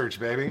research,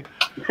 baby.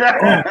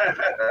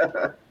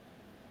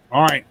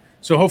 All right.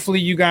 So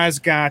hopefully you guys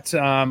got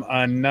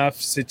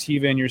enough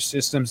sativa in your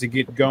systems to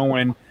get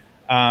going.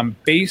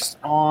 Based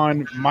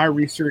on my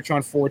research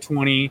on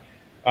 420,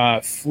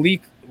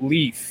 Fleek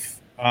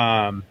Leaf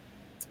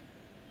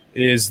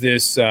is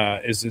this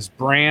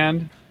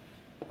brand.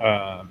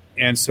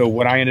 And so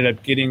what I ended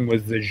up getting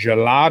was the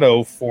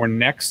gelato for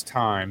next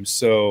time.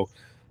 So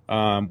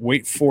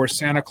wait for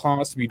Santa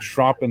Claus to be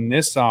dropping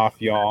this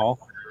off, y'all.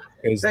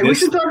 Hey, we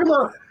should talk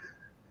about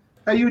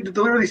how you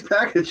deliver these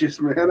packages,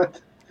 man.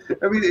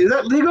 I mean, is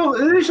that legal?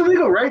 It is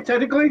illegal, right?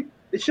 Technically,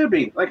 it should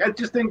be. Like, I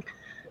just think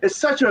it's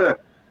such a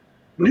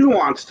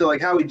nuance to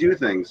like how we do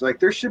things. Like,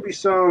 there should be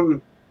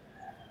some.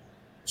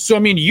 So I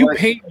mean, you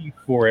paid me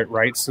for it,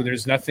 right? So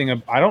there's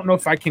nothing. I don't know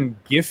if I can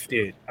gift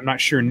it. I'm not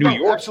sure. New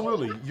York,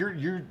 absolutely.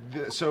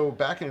 So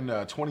back in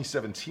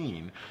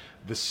 2017,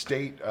 the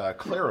state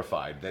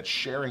clarified that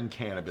sharing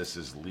cannabis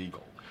is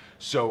legal.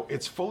 So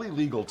it's fully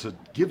legal to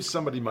give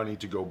somebody money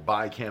to go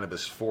buy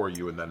cannabis for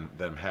you and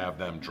then have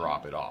them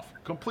drop it off.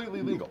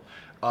 Completely legal.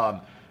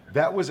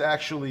 That was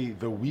actually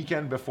the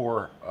weekend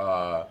before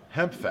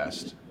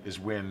HempFest is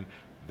when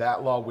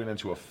that law went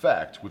into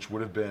effect, which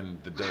would have been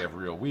the day of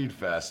Real Weed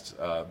Fest,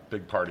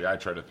 big party I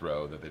tried to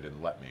throw that they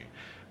didn't let me.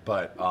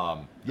 But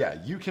yeah,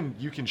 you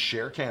can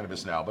share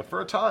cannabis now. But for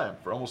a time,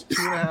 for almost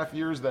 2.5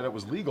 years that it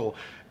was legal,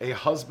 a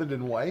husband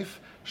and wife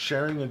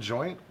sharing a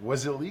joint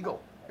was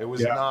illegal. It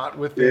was not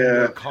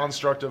within the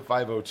construct of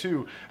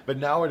 502, but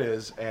now it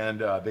is,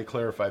 and they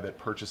clarify that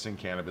purchasing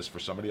cannabis for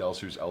somebody else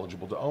who's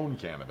eligible to own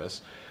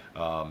cannabis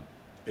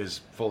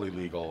is fully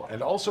legal,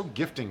 and also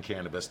gifting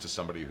cannabis to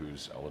somebody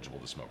who's eligible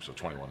to smoke, so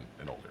 21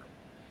 and older.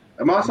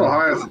 I'm also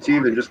high on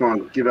sativa and just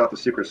want to give out the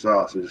secret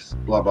sauce and just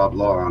blah, blah,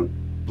 blah on.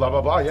 Blah,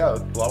 blah, blah, yeah,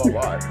 blah, blah,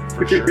 blah,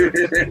 for sure.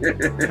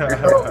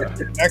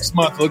 Next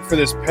month, look for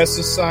this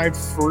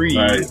pesticide-free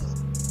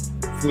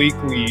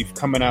Fleek Leaf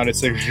coming out.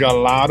 It's a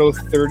Gelato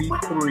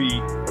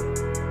 33,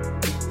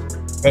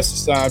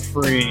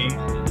 pesticide-free,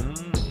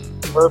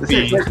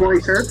 herpes.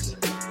 Terps?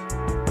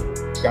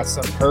 Got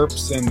some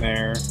herps in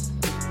there.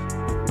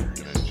 You're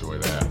gonna enjoy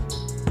that.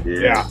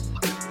 Yeah.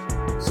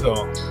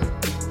 So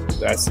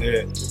that's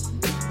it.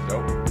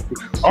 Nope.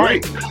 All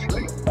right,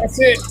 that's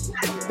it.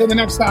 Till the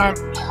next time.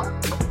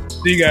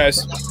 See you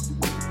guys.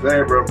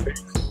 There, bro.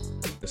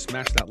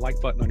 Smash that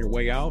like button on your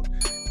way out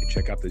and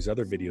check out these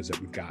other videos that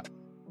we've got.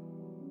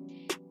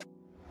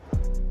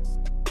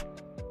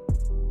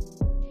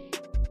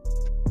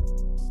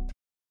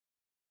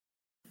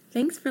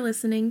 Thanks for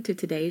listening to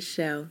today's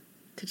show.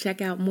 To check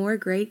out more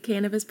great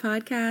cannabis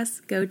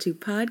podcasts, go to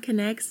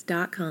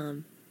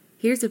podconnects.com.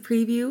 Here's a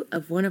preview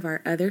of one of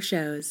our other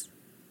shows.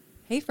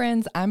 Hey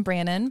friends, I'm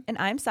Brannon. And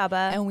I'm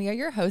Saba. And we are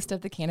your host of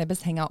the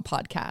Cannabis Hangout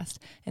podcast,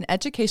 an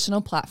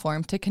educational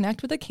platform to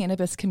connect with the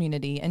cannabis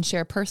community and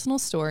share personal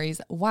stories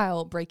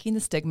while breaking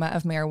the stigma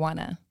of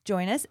marijuana.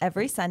 Join us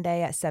every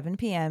Sunday at 7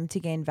 p.m. to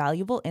gain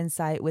valuable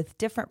insight with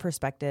different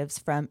perspectives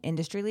from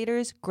industry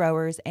leaders,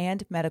 growers,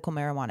 and medical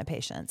marijuana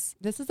patients.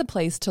 This is a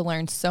place to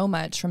learn so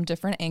much from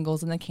different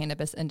angles in the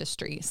cannabis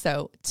industry.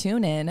 So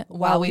tune in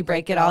while we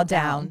break it all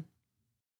down.